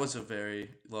that was a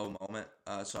very low moment.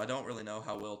 So I don't really know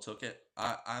how Will took it.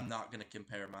 I'm not going to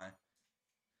compare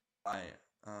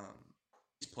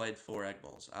he's played 4 Egg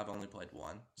Bowls. I've only played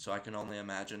 1. So I can only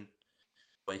imagine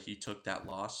the way he took that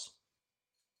loss.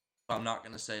 I'm not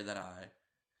going to say that I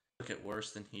took it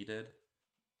worse than he did.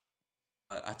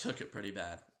 I took it pretty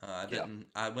bad.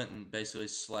 I went and basically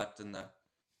slept in the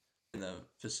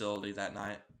facility that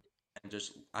night, and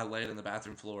I laid in the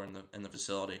bathroom floor in the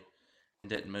facility and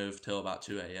didn't move till about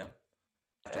 2 a.m.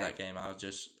 After that game.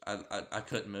 I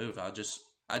couldn't move. I just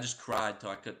cried till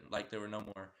I couldn't. Like there were no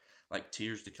more like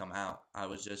tears to come out. I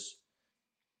was just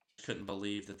couldn't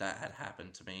believe that had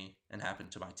happened to me and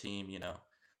happened to my team.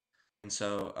 And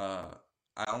so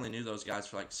I only knew those guys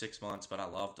for like 6 months, but I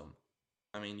loved them.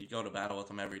 I mean, you go to battle with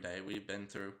them every day. We've been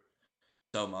through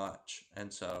so much.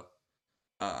 And so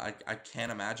I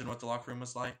can't imagine what the locker room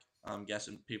was like. I'm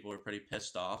guessing people were pretty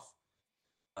pissed off,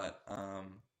 but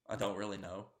I don't really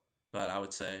know. But I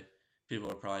would say people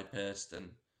are probably pissed and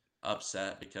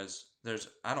upset because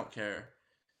I don't care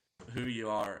who you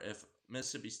are. If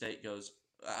Mississippi State goes,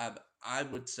 I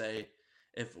would say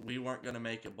if we weren't going to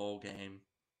make a bowl game,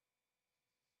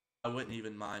 I wouldn't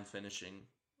even mind finishing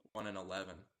 1-11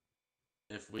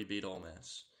 if we beat Ole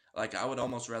Miss. Like I would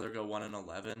almost rather go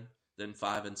 1-11 than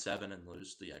 5-7 and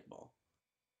lose the Egg Bowl.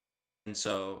 And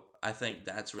so I think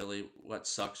that's really what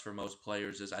sucks for most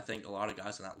players is I think a lot of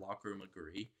guys in that locker room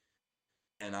agree.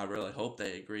 And I really hope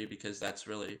they agree because that's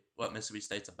really what Mississippi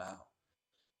State's about.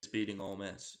 It's beating Ole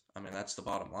Miss. I mean, that's the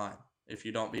bottom line. If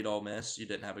you don't beat Ole Miss, you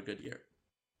didn't have a good year.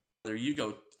 Whether you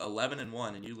go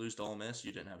 11-1 and you lose to Ole Miss,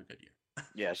 you didn't have a good year.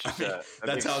 Yeah, it's just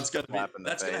that's how it's going to be.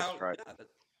 That's going to how. Right.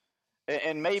 Yeah,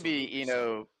 and maybe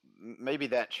maybe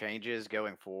that changes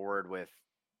going forward with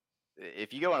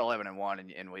if you go on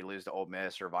 11-1 and we lose to Ole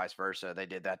Miss or vice versa. They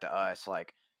did that to us.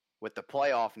 Like with the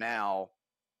playoff now,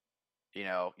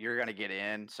 you're going to get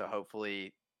in. So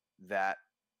hopefully that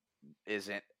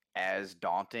isn't as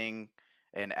daunting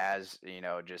and as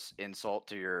just insult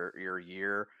to your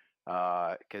year.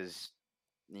 Because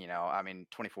I mean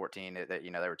 2014 that they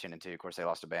were 10-2. Of course they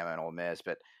lost to Bama and Ole Miss,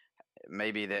 but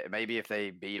maybe if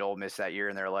they beat Ole Miss that year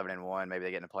and they're 11-1, maybe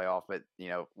they get in the playoff. But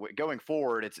going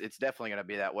forward, it's definitely going to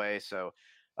be that way. So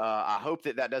I hope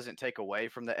that doesn't take away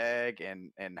from the Egg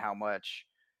and how much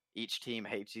each team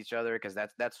hates each other, because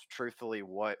that's truthfully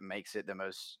what makes it the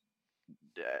most.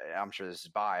 I'm sure this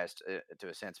is biased to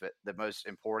a sense, but the most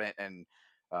important and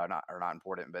not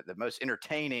important, but the most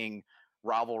entertaining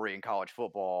rivalry in college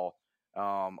football.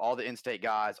 All the in-state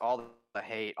guys, all the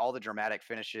hate, all the dramatic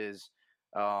finishes,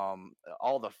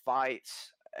 all the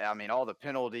fights. I mean, all the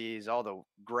penalties, all the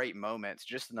great moments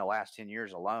just in the last 10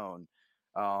 years alone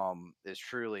is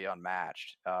truly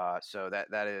unmatched. So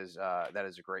that is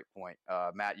a great point.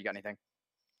 Matt, you got anything?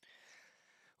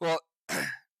 Well,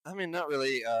 I mean, not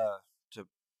really to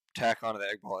tack onto the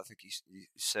Egg Bowl. I think you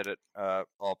said it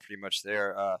all pretty much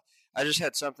there. I just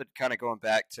had something kind of going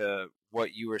back to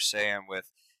what you were saying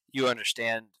with you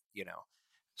understand,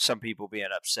 some people being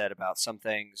upset about some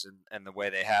things and the way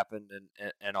they happened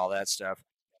and all that stuff.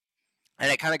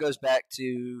 And it kind of goes back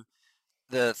to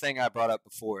the thing I brought up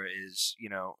before is,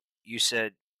 you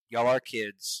said y'all are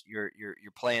kids. You're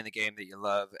playing the game that you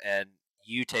love, and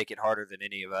you take it harder than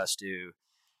any of us do.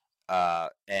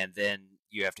 And then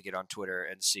you have to get on Twitter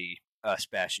and see us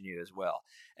bashing you as well.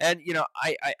 And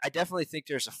I definitely think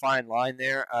there's a fine line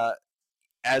there.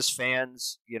 As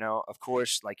fans, of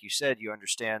course, like you said, you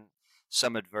understand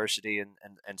some adversity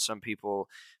and some people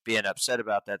being upset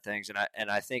about that things, and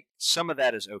I think some of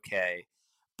that is okay.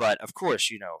 But of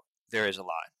course, there is a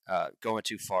line. Going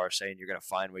too far, saying you're going to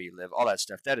find where you live, all that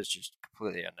stuff, that is just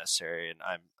completely unnecessary, and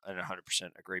I'm in 100%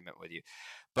 agreement with you.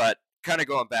 But kind of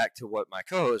going back to what my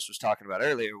co-host was talking about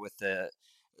earlier with the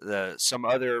some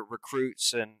other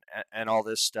recruits and all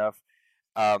this stuff.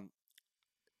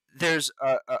 There's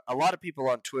a lot of people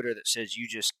on Twitter that says you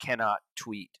just cannot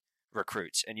tweet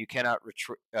recruits and you cannot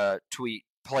tweet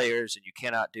players and you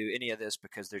cannot do any of this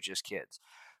because they're just kids.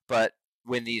 But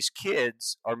when these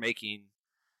kids are making,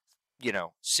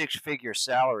 six-figure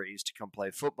salaries to come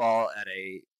play football at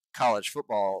a college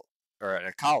football or at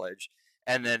a college,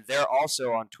 and then they're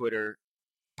also on Twitter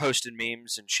posting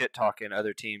memes and shit talking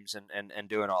other teams and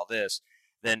doing all this,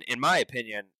 then in my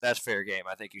opinion, that's fair game.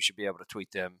 I think you should be able to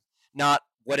tweet them. Not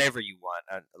whatever you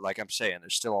want. Like I'm saying,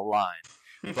 there's still a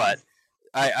line. But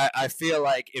I feel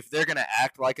like if they're going to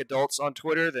act like adults on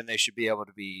Twitter, then they should be able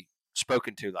to be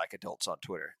spoken to like adults on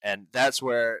Twitter. And that's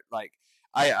where, like,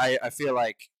 I feel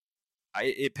like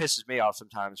it pisses me off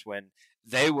sometimes when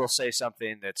they will say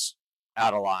something that's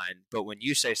out of line, but when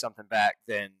you say something back,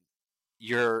 then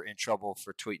you're in trouble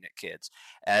for tweeting at kids.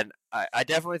 And I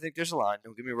definitely think there's a line.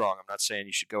 Don't get me wrong. I'm not saying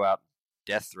you should go out and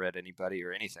death threat anybody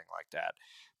or anything like that.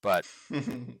 But,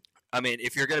 I mean,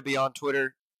 if you're going to be on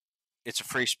Twitter, it's a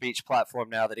free speech platform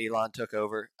now that Elon took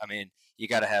over. I mean, you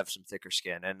got to have some thicker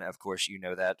skin. And, of course, you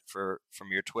know that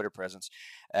from your Twitter presence.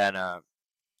 And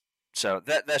so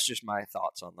that's just my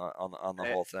thoughts on the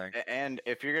whole thing. And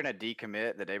if you're going to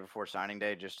decommit the day before signing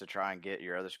day just to try and get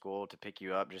your other school to pick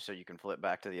you up just so you can flip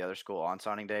back to the other school on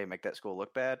signing day and make that school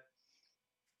look bad,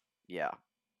 yeah,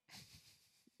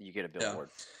 you get a billboard.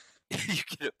 Yeah. You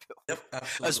get a bill. Yep,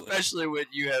 absolutely. Especially when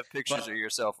you have pictures of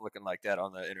yourself looking like that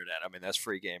on the internet. I mean, that's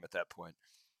free game at that point.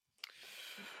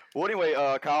 Well, anyway,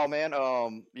 Kyle, man,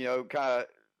 kind of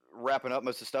wrapping up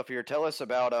most of the stuff here. Tell us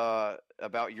about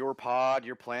your pod,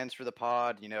 your plans for the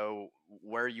pod.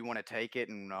 Where you want to take it,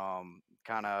 and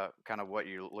kind of what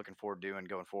you're looking forward to doing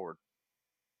going forward.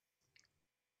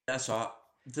 Yeah, so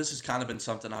this has kind of been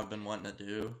something I've been wanting to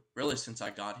do really since I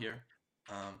got here.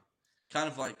 Kind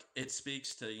of like it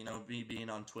speaks to me being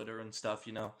on Twitter and stuff.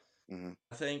 Mm-hmm.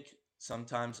 I think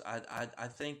sometimes I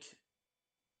think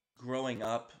growing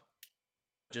up,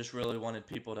 just really wanted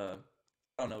people to,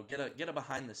 I don't know, get a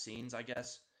behind the scenes, I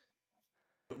guess,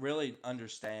 but really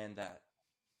understand that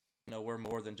we're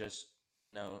more than just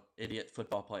idiot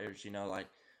football players. Like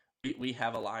we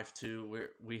have a life too.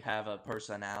 We have a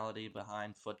personality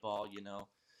behind football.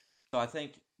 So I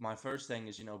think my first thing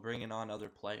is, bringing on other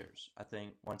players. I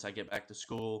think once I get back to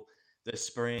school this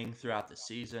spring throughout the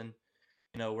season,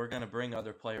 we're going to bring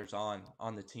other players on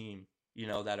the team,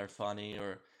 that are funny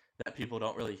or that people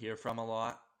don't really hear from a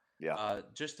lot. Yeah.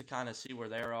 Just to kind of see where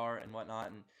they are and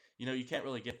whatnot. And, you can't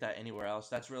really get that anywhere else.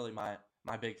 That's really my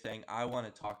big thing. I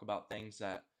want to talk about things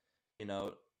that,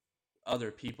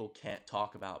 other people can't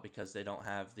talk about because they don't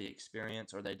have the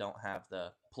experience or they don't have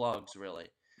the plugs really.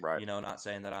 Right. Not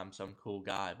saying that I'm some cool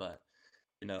guy, but,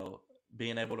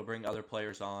 being able to bring other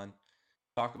players on,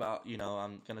 talk about,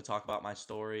 I'm going to talk about my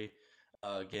story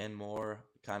again more.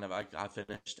 Kind of, I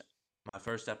finished my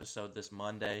first episode this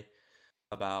Monday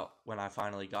about when I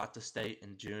finally got to state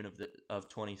in June of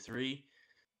 23.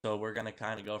 So we're going to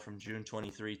kind of go from June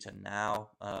 23 to now.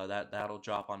 That'll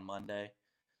drop on Monday.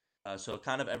 So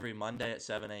kind of every Monday at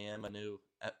 7 a.m. a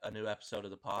new episode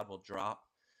of the pod will drop.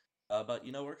 But,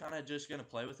 we're kind of just going to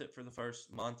play with it for the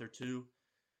first month or two.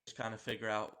 Just kind of figure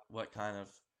out what kind of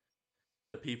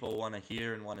the people want to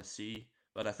hear and want to see.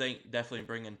 But I think definitely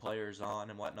bringing players on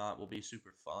and whatnot will be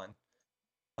super fun.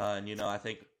 And, I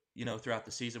think, throughout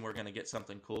the season we're going to get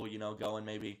something cool, going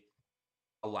maybe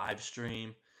a live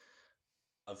stream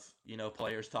of,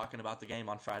 players talking about the game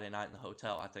on Friday night in the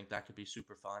hotel. I think that could be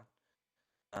super fun.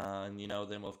 And,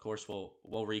 then, of course, we'll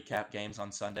recap games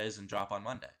on Sundays and drop on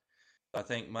Monday. I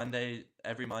think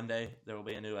every Monday, there will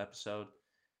be a new episode.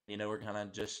 We're kind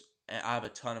of just – I have a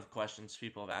ton of questions.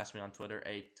 People have asked me on Twitter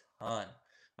a ton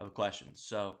of questions.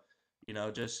 So,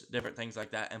 just different things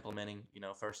like that, implementing,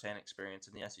 firsthand experience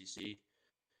in the SEC.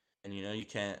 And, you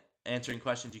can't – answering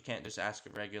questions, you can't just ask a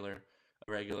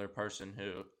regular person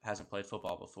who hasn't played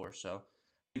football before. So, I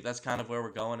think that's kind of where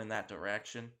we're going in that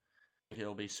direction.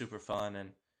 It'll be super fun, and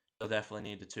you'll definitely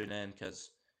need to tune in because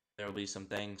there will be some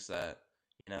things that –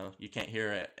 you can't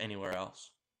hear it anywhere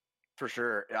else. For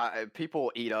sure.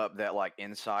 People eat up that like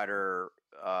insider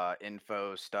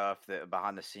info stuff that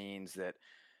behind the scenes that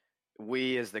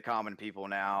we as the common people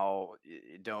now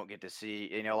don't get to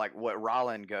see. Like what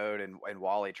Ryland Goad and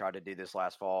Wally tried to do this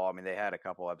last fall. I mean, they had a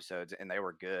couple episodes and they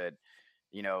were good.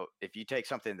 If you take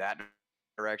something that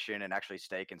direction and actually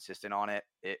stay consistent on it,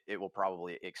 it will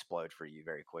probably explode for you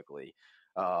very quickly,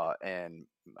 and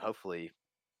hopefully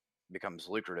becomes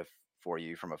lucrative for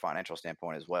you from a financial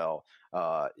standpoint as well.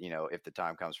 If the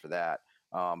time comes for that.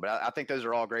 But I think those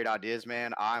are all great ideas,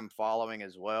 man. I'm following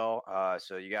as well.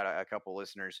 So you got a couple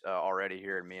listeners already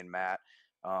here, and me and Matt.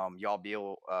 Y'all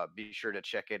be sure to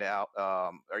check it out.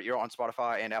 You're on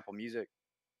Spotify and Apple Music.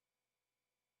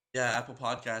 Yeah, Apple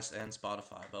Podcasts and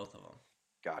Spotify, both of them.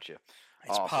 Gotcha.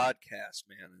 It's awesome. Podcast,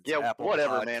 man. It's yeah, Apple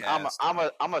whatever,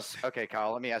 Podcast. man. Okay,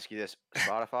 Kyle. Let me ask you this: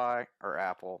 Spotify or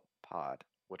Apple Pod?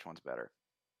 Which one's better?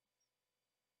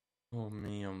 Oh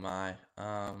me, oh my.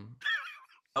 I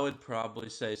would probably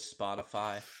say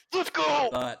Spotify. Let's go.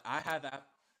 But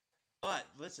But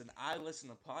listen, I listen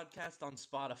to podcasts on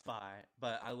Spotify,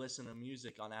 but I listen to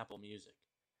music on Apple Music.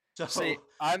 So See,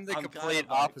 I'm the complete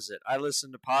opposite. I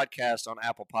listen to podcasts on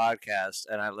Apple Podcasts,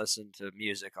 and I listen to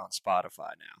music on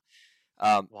Spotify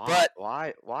now. Why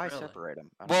Really? separate them?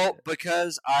 Well,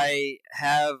 because I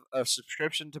have a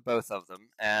subscription to both of them,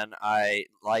 and I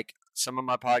like some of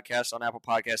my podcasts on Apple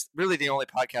Podcasts. Really, the only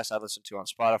podcast I listen to on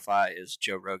Spotify is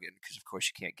Joe Rogan, because of course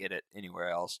you can't get it anywhere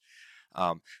else.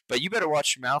 But you better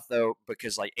watch your mouth though,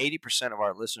 because like 80% of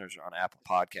our listeners are on Apple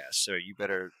Podcasts, so you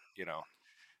better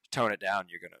tone it down.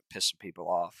 You're gonna piss some people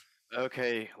off.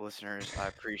 Okay, listeners, I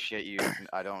appreciate you.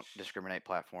 I don't discriminate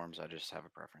platforms. I just have a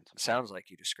preference. Sounds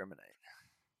like you discriminate.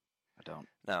 I don't.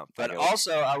 No, but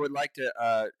also I would like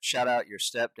to shout out your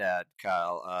stepdad,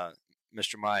 Kyle,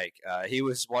 Mr. Mike. He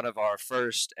was one of our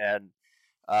first and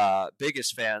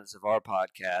biggest fans of our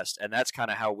podcast, and that's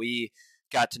kind of how we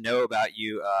got to know about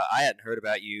you. I hadn't heard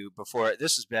about you before.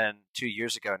 This has been 2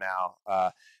 years ago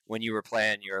now, when you were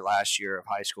playing your last year of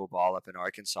high school ball up in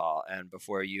Arkansas, and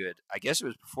before you had, I guess it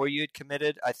was before you had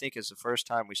committed, I think is the first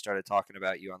time we started talking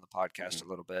about you on the podcast a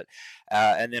little bit.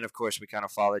 And then, of course, we kind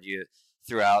of followed you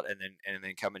throughout, and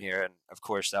then coming here. And, of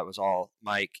course, that was all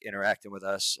Mike interacting with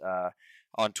us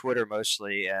on Twitter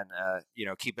mostly, and,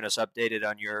 keeping us updated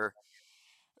on your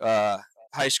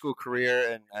high school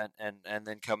career and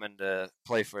then coming to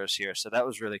play for us here. So that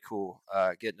was really cool,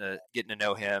 getting to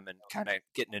know him and kind of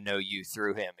getting to know you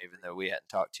through him, even though we hadn't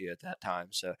talked to you at that time.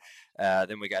 So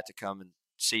then we got to come and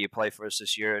see you play for us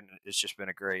this year, and it's just been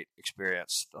a great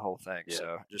experience, the whole thing. Yeah.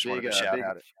 So just wanted to shout him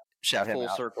out. Full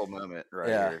circle moment right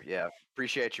here. Yeah,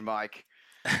 appreciate you, Mike.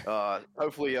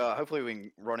 Hopefully we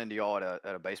can run into y'all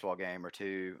at a baseball game or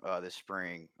two this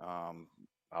spring. I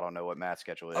don't know what Matt's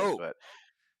schedule is, but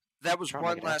that was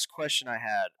one last question I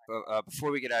had before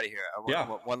we get out of here.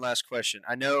 One last question.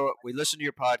 I know we listened to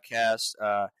your podcast.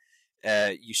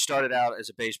 You started out as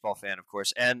a baseball fan, of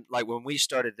course, and like when we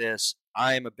started this,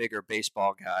 I'm a bigger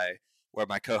baseball guy, where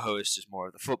my co-host is more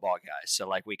of the football guy. So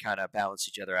like we kind of balance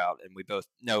each other out, and we both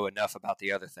know enough about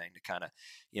the other thing to kind of,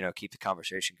 keep the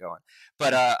conversation going.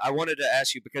 But I wanted to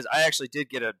ask you, because I actually did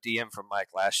get a DM from Mike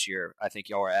last year. I think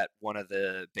y'all were at one of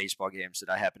the baseball games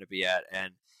that I happened to be at,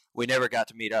 and we never got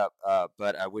to meet up,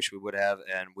 but I wish we would have,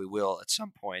 and we will at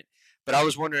some point. But I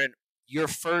was wondering, your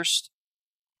first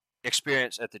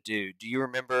experience at the Dude, do you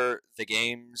remember the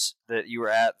games that you were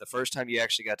at, the first time you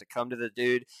actually got to come to the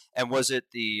Dude? And was it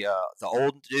the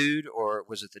old Dude, or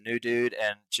was it the new Dude?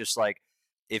 And just like,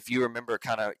 if you remember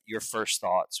kind of your first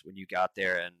thoughts when you got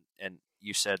there, and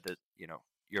you said that,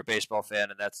 you're a baseball fan,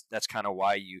 and that's kind of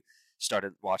why you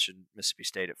started watching Mississippi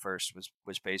State at first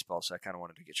was baseball. So I kind of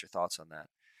wanted to get your thoughts on that.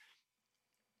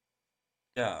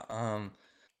 Yeah,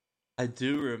 I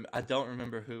don't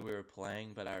remember who we were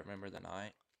playing, but I remember the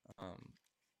night.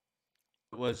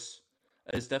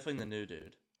 It's definitely the new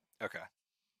Dude. Okay.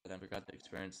 I never got to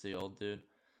experience the old Dude.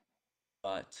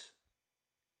 But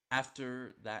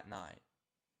after that night,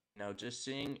 just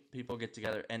seeing people get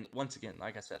together, and once again,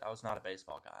 like I said, I was not a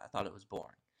baseball guy. I thought it was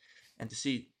boring. And to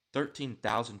see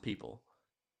 13,000 people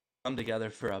come together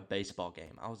for a baseball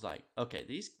game, I was like, okay,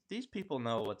 these people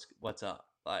know what's up.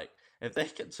 Like, if they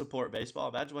can support baseball,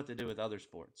 imagine what they do with other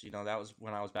sports. That was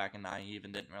when I was back in naive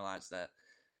and didn't realize that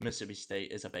Mississippi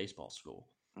State is a baseball school.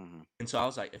 Mm-hmm. And so I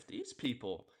was like, if these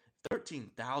people,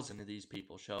 13,000 of these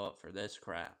people show up for this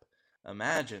crap,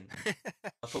 imagine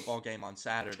a football game on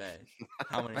Saturday,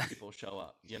 how many people show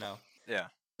up, Yeah.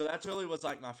 So that's really was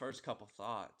like my first couple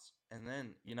thoughts. And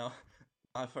then,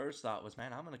 my first thought was,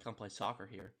 man, I'm going to come play soccer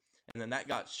here. And then that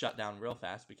got shut down real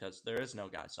fast because there is no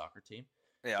guys soccer team.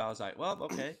 So I was like, well,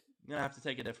 okay, I'm gonna have to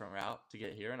take a different route to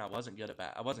get here, and I wasn't good at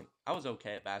I was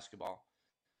okay at basketball,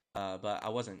 but I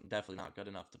wasn't definitely not good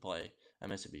enough to play at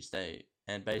Mississippi State,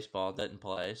 and baseball didn't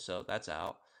play, so that's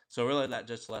out. So really, that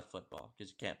just left football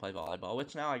because you can't play volleyball,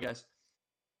 which now I guess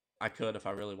I could if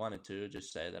I really wanted to,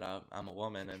 just say that I'm a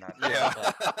woman and I yeah.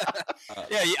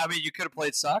 I mean, you could have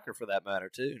played soccer for that matter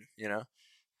too. You know.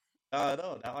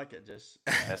 No, now I could just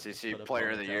SEC Player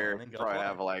of the Year, probably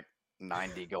have like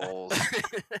 90 goals.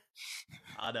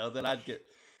 I know. Then I'd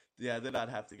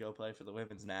have to go play for the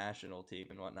women's national team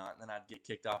and whatnot, and then I'd get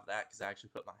kicked off that because I actually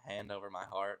put my hand over my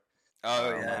heart. Oh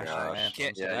yeah,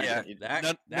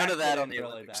 none of that on the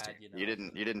Olympics team. You know?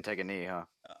 You didn't take a knee, huh?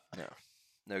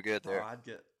 No good there.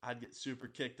 I'd get super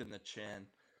kicked in the chin.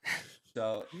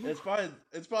 So it's probably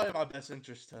my best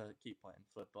interest to keep playing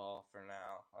football for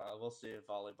now. We'll see if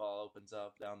volleyball opens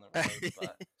up down the road,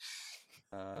 but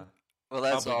well,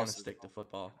 that's probably awesome. Gonna stick to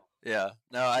football. Yeah,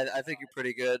 no, I think you're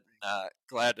pretty good.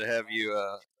 Glad to have you.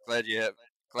 Glad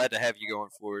to have you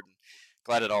going forward, and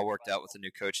glad it all worked out with the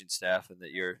new coaching staff, and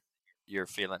that you're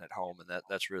feeling at home, and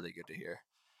that's really good to hear.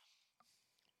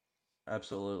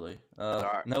 Absolutely.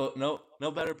 No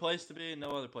better place to be.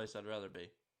 No other place I'd rather be.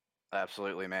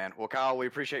 Absolutely, man. Well, Kyle, we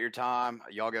appreciate your time.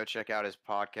 Y'all go check out his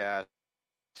podcast,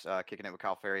 Kicking It with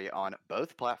Kyle Ferrie, on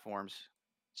both platforms,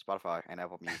 Spotify and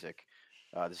Apple Music.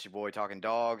 This is your boy Talking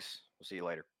Dogs. We'll see you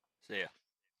later. See ya.